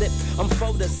 Don't slip, I'm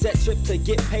for the set trip to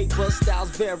get paper. Styles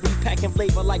vary, packing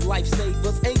flavor like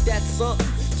lifesavers. Ain't that something?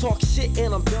 talk shit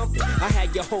and I'm dumping. I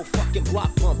had your whole fucking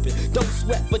block bumping. Don't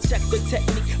sweat, but check the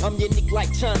technique. I'm unique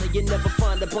like China. You never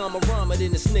find a bomber rhymer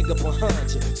than this nigga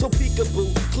behind you. So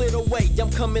peekaboo, clear the way.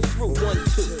 I'm coming through. 1,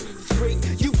 2, 3.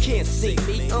 You can't see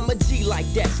me. I'm a G like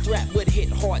that, strapped with hit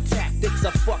hard tactics.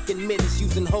 A fucking menace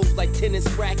using hoes like tennis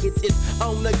rackets. It's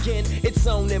on again, it's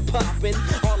on and popping.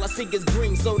 All I see is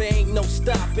green, so there ain't no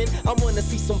stopping. I wanna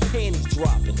see some panties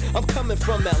dropping. I'm coming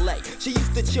from LA. She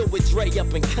used to chill with Dre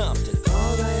up in Compton.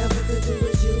 All I ever could do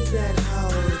is use that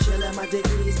hoe. Chill at my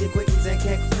dickies, get quickies and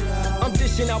keck flow. I'm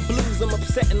dishing out blues, I'm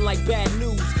upsetting like bad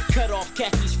news. Cut off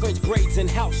khakis, French braids, and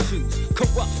house shoes.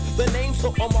 Corrupt the name,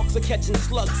 so all marks are catching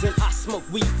slugs. And I smoke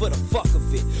weed for the fuck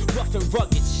of it. Rough and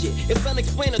rugged shit. It's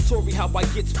unexplanatory how I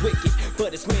get wicked,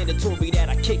 but it's mandatory that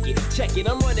I kick it. Check it,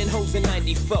 I'm running hoes in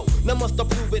 94. Now must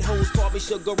approve it, hoes call me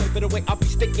sugar ray. But the way I be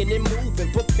sticking and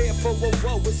moving. Prepare for a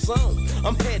woe, it's on.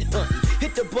 I'm head hunting.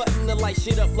 Hit the button to light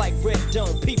shit up like Red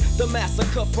Dome. Peep the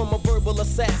massacre from a verbal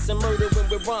assassin. Murdering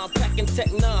with rhymes, packing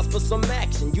tech nines for some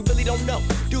action. You really don't know,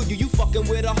 do you? You fucking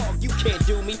with a hawk, you can't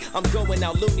do me. I'm going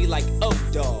out loony like dog.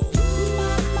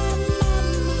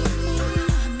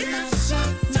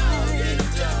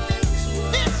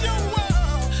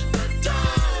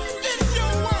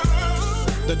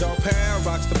 The dog pound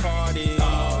rocks the party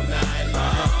all night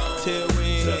long, till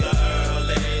we to the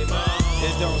early morning.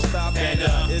 It don't stop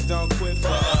and it don't quit for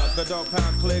us. The dog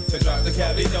pound click to drop the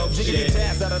cavity dope shit. Jiggity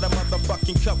jazz out of the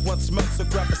motherfucking cup once smoke. So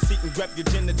grab a seat and grab your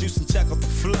gin and juice and check out the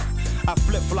flow. I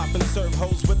flip flop and serve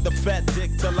hoes with the fat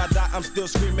dick till I die. I'm still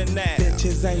screaming that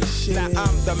bitches ain't shit. Now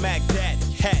I'm the Mac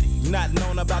Daddy, Hattie, not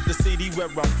known about the city where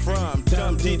I'm from.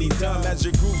 Dumb diddy dumb as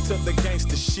you groove to the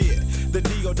gangster shit. The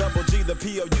D-O-double-G, the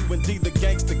P-O-U-N-D, the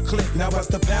gangster click. Now as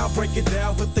the pound break it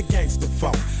down with the gangster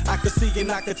funk. I can see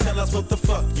and I can tell us what the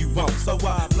fuck you want. So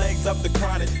I legs up the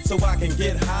chronic so I can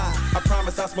get high. I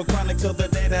promise I'll smoke chronic till the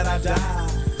day that I die.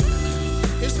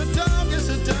 It's a dog, it's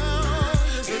a dog,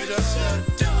 it's a dog. It's a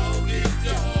doggy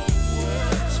dog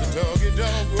world. It's a doggy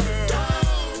dog world.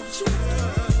 Dog's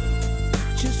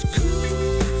world. Just cool.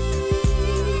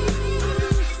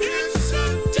 It's a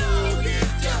doggy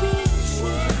dog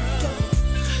world.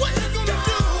 What you gonna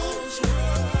do?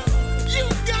 You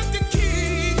got the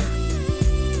key.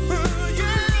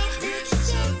 Yeah. It's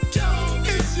a dog.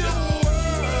 It's your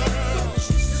world.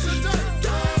 It's a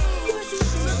dog. It's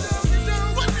a doggy dog.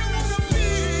 What you wanna be?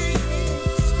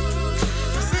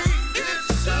 See,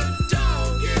 it's a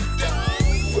doggy dog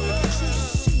world.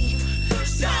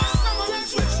 Now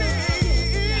someone's with me.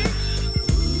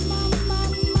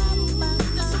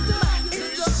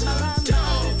 It's a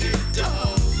doggy dog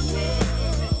world.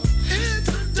 It's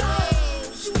a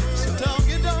dog's world. It's a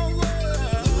doggy dog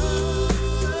world.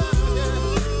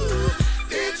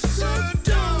 It's a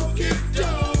doggy dog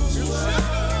world.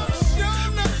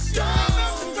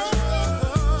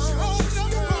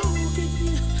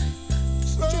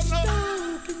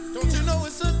 Don't you know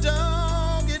it's a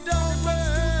doggy dog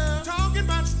world? Talking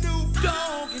about Snoop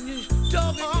Dogg and you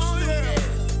talking about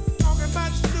Snoop. Talking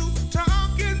about Snoop,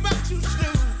 talking about you,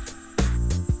 Snoop.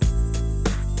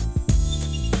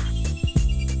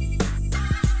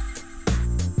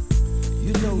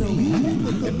 You know me,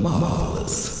 the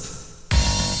marvelous.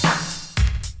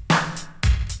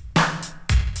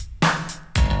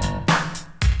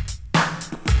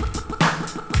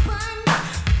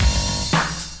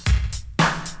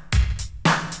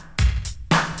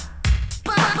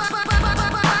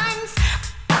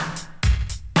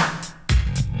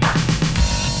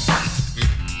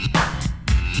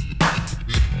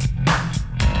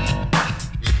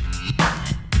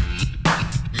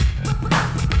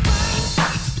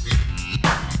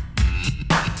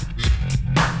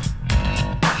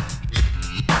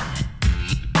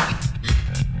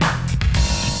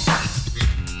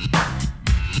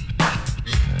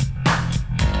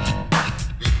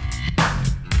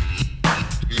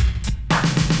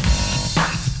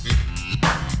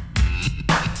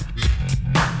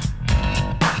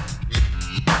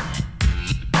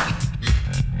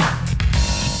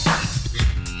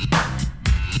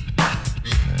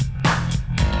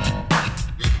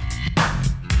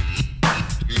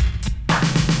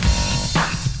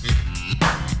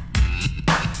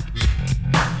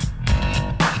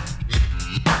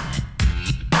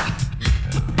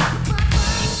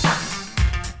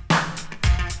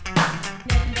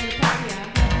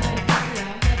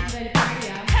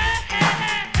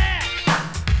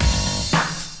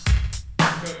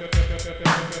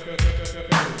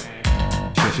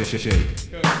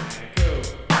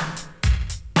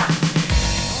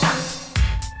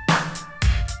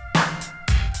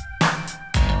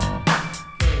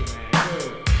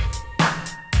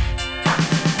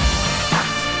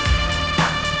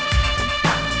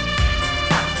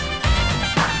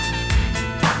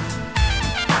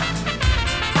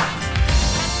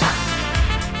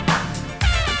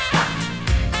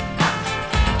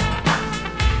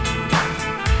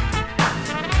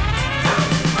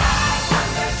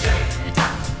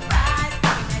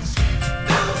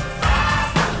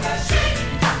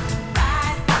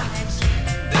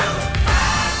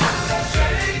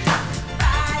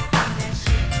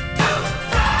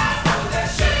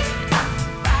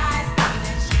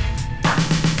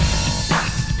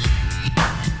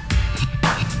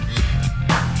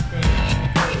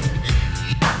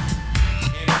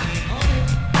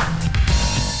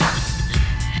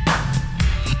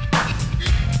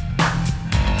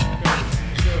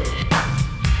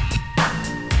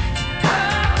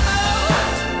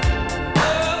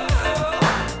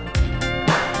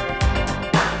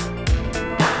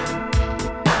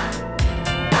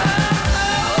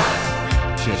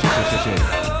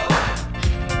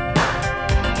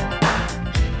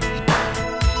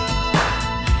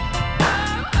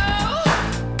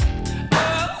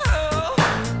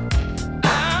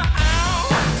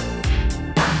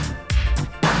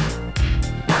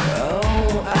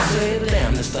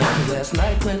 Last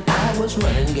night when I was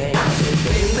running game, I said,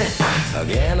 baby,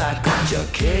 again I cut your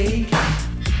cake.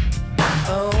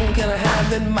 Oh, can I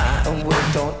have it my own way?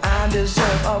 Don't I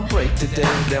deserve a break today?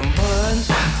 Them buns,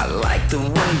 I like the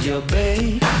way you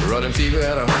bake. Running fever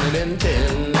at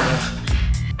 110.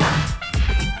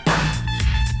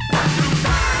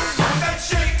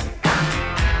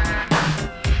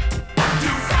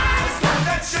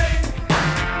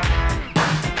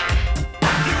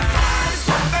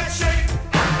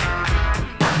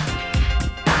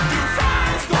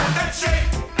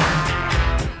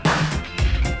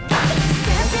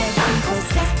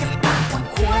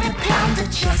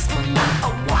 Just for me, a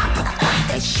whopper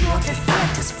that's sure to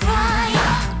satisfy.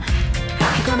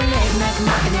 You're gonna let Mac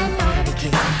muffin and order the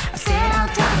kiss. I said I'll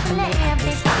take it and let have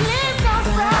this. It's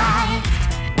alright.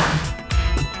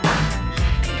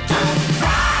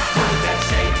 Fries for that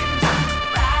shake.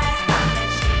 Fries for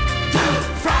that shake.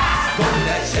 Fries for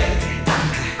that shake.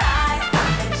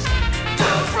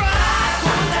 Fries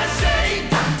for that shake.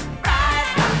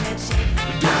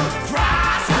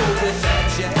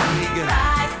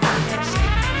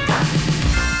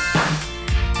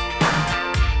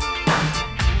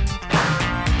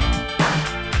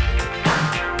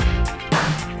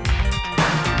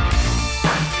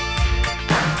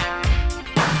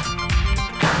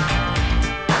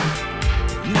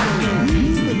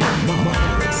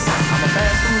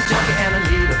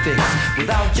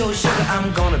 Without your sugar,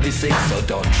 I'm gonna be sick, so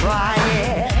don't try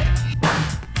it.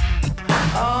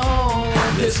 Oh,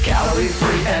 this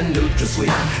calorie-free and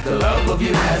Nutri-Sweet, the love of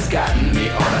you has gotten me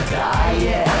on a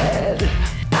diet.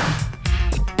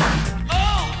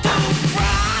 Oh, do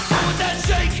fries with that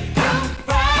shake. Do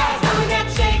fries with that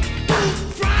shake. Do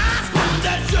fries with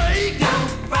that shake. Do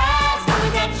fries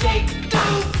with that shake. Do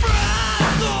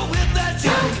fries with that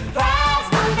shake. Do fries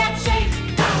with that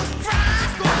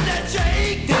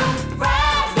shake. Do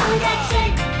fries with that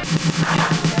shake.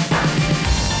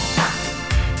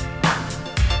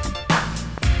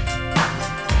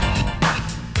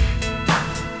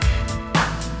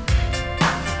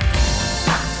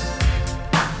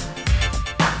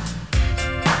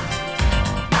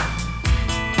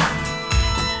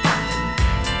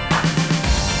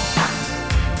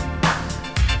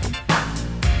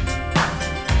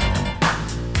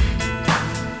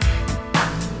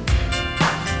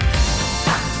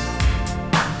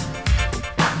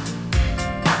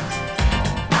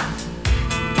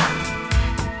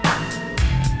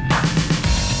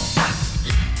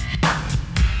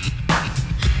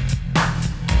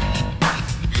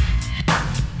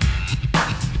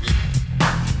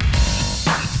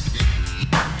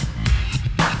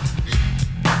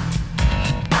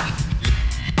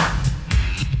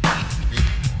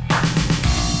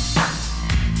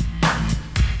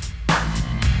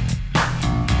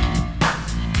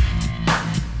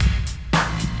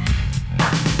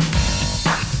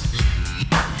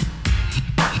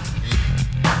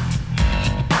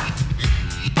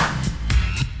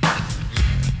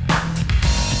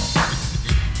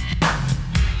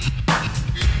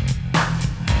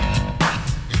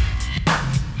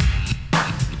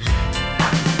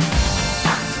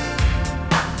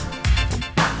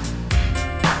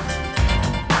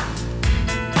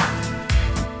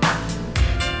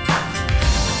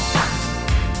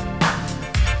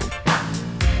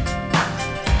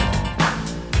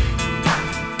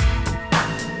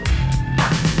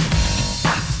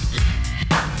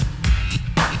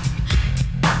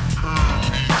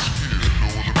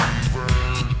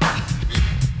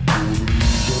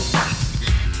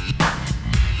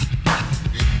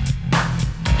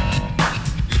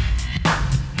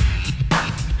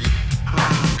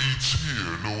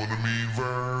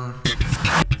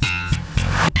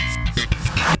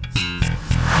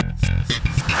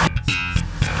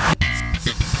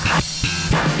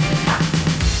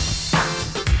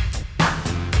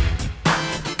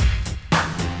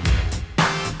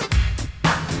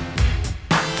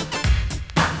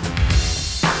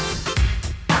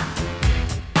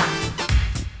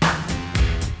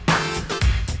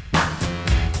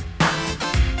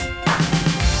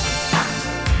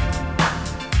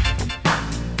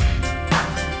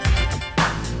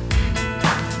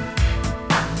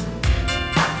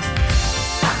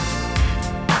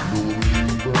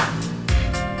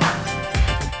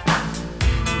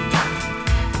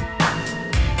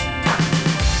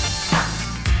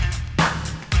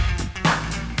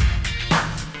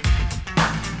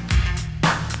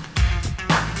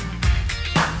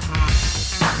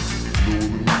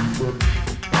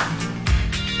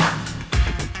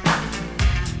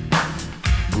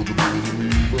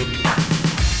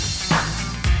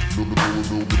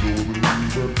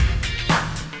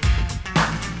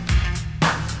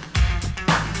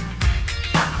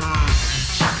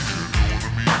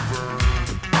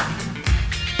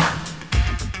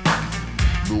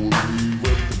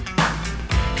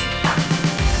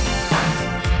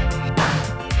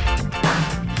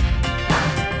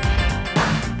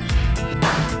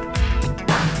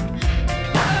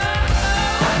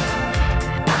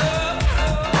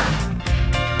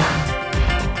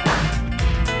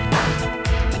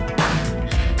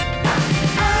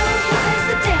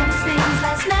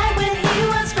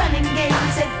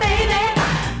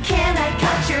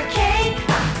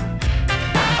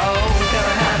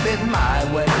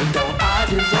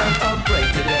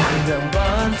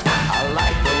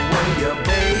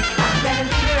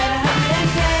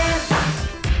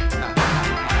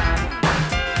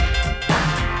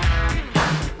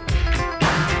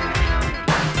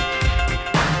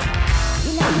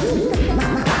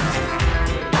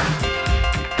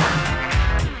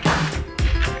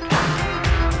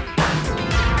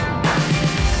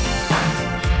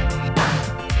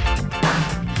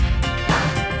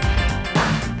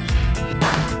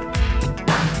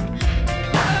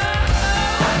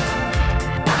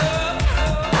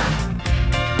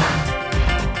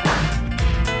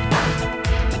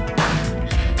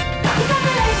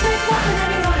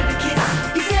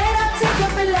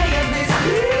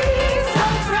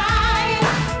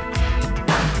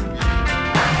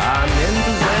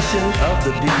 Of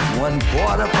the beef,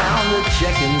 1/4 pound of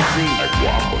chicken feet. Like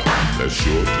Whopper, that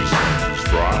short just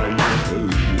fry. Two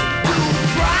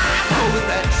fries go with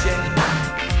that shit.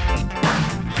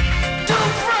 Two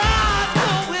fries go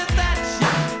with that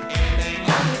shit. Two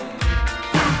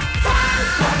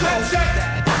fries go with that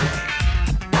shit.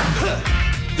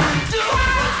 Two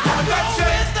fries go with that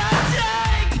shit. Two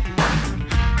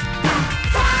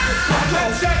fries go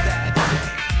with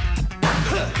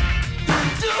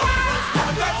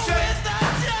that shit.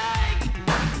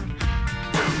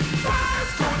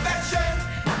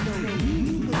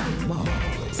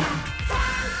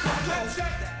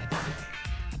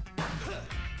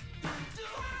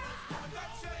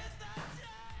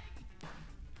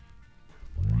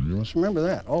 Let's remember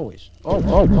that always. Oh.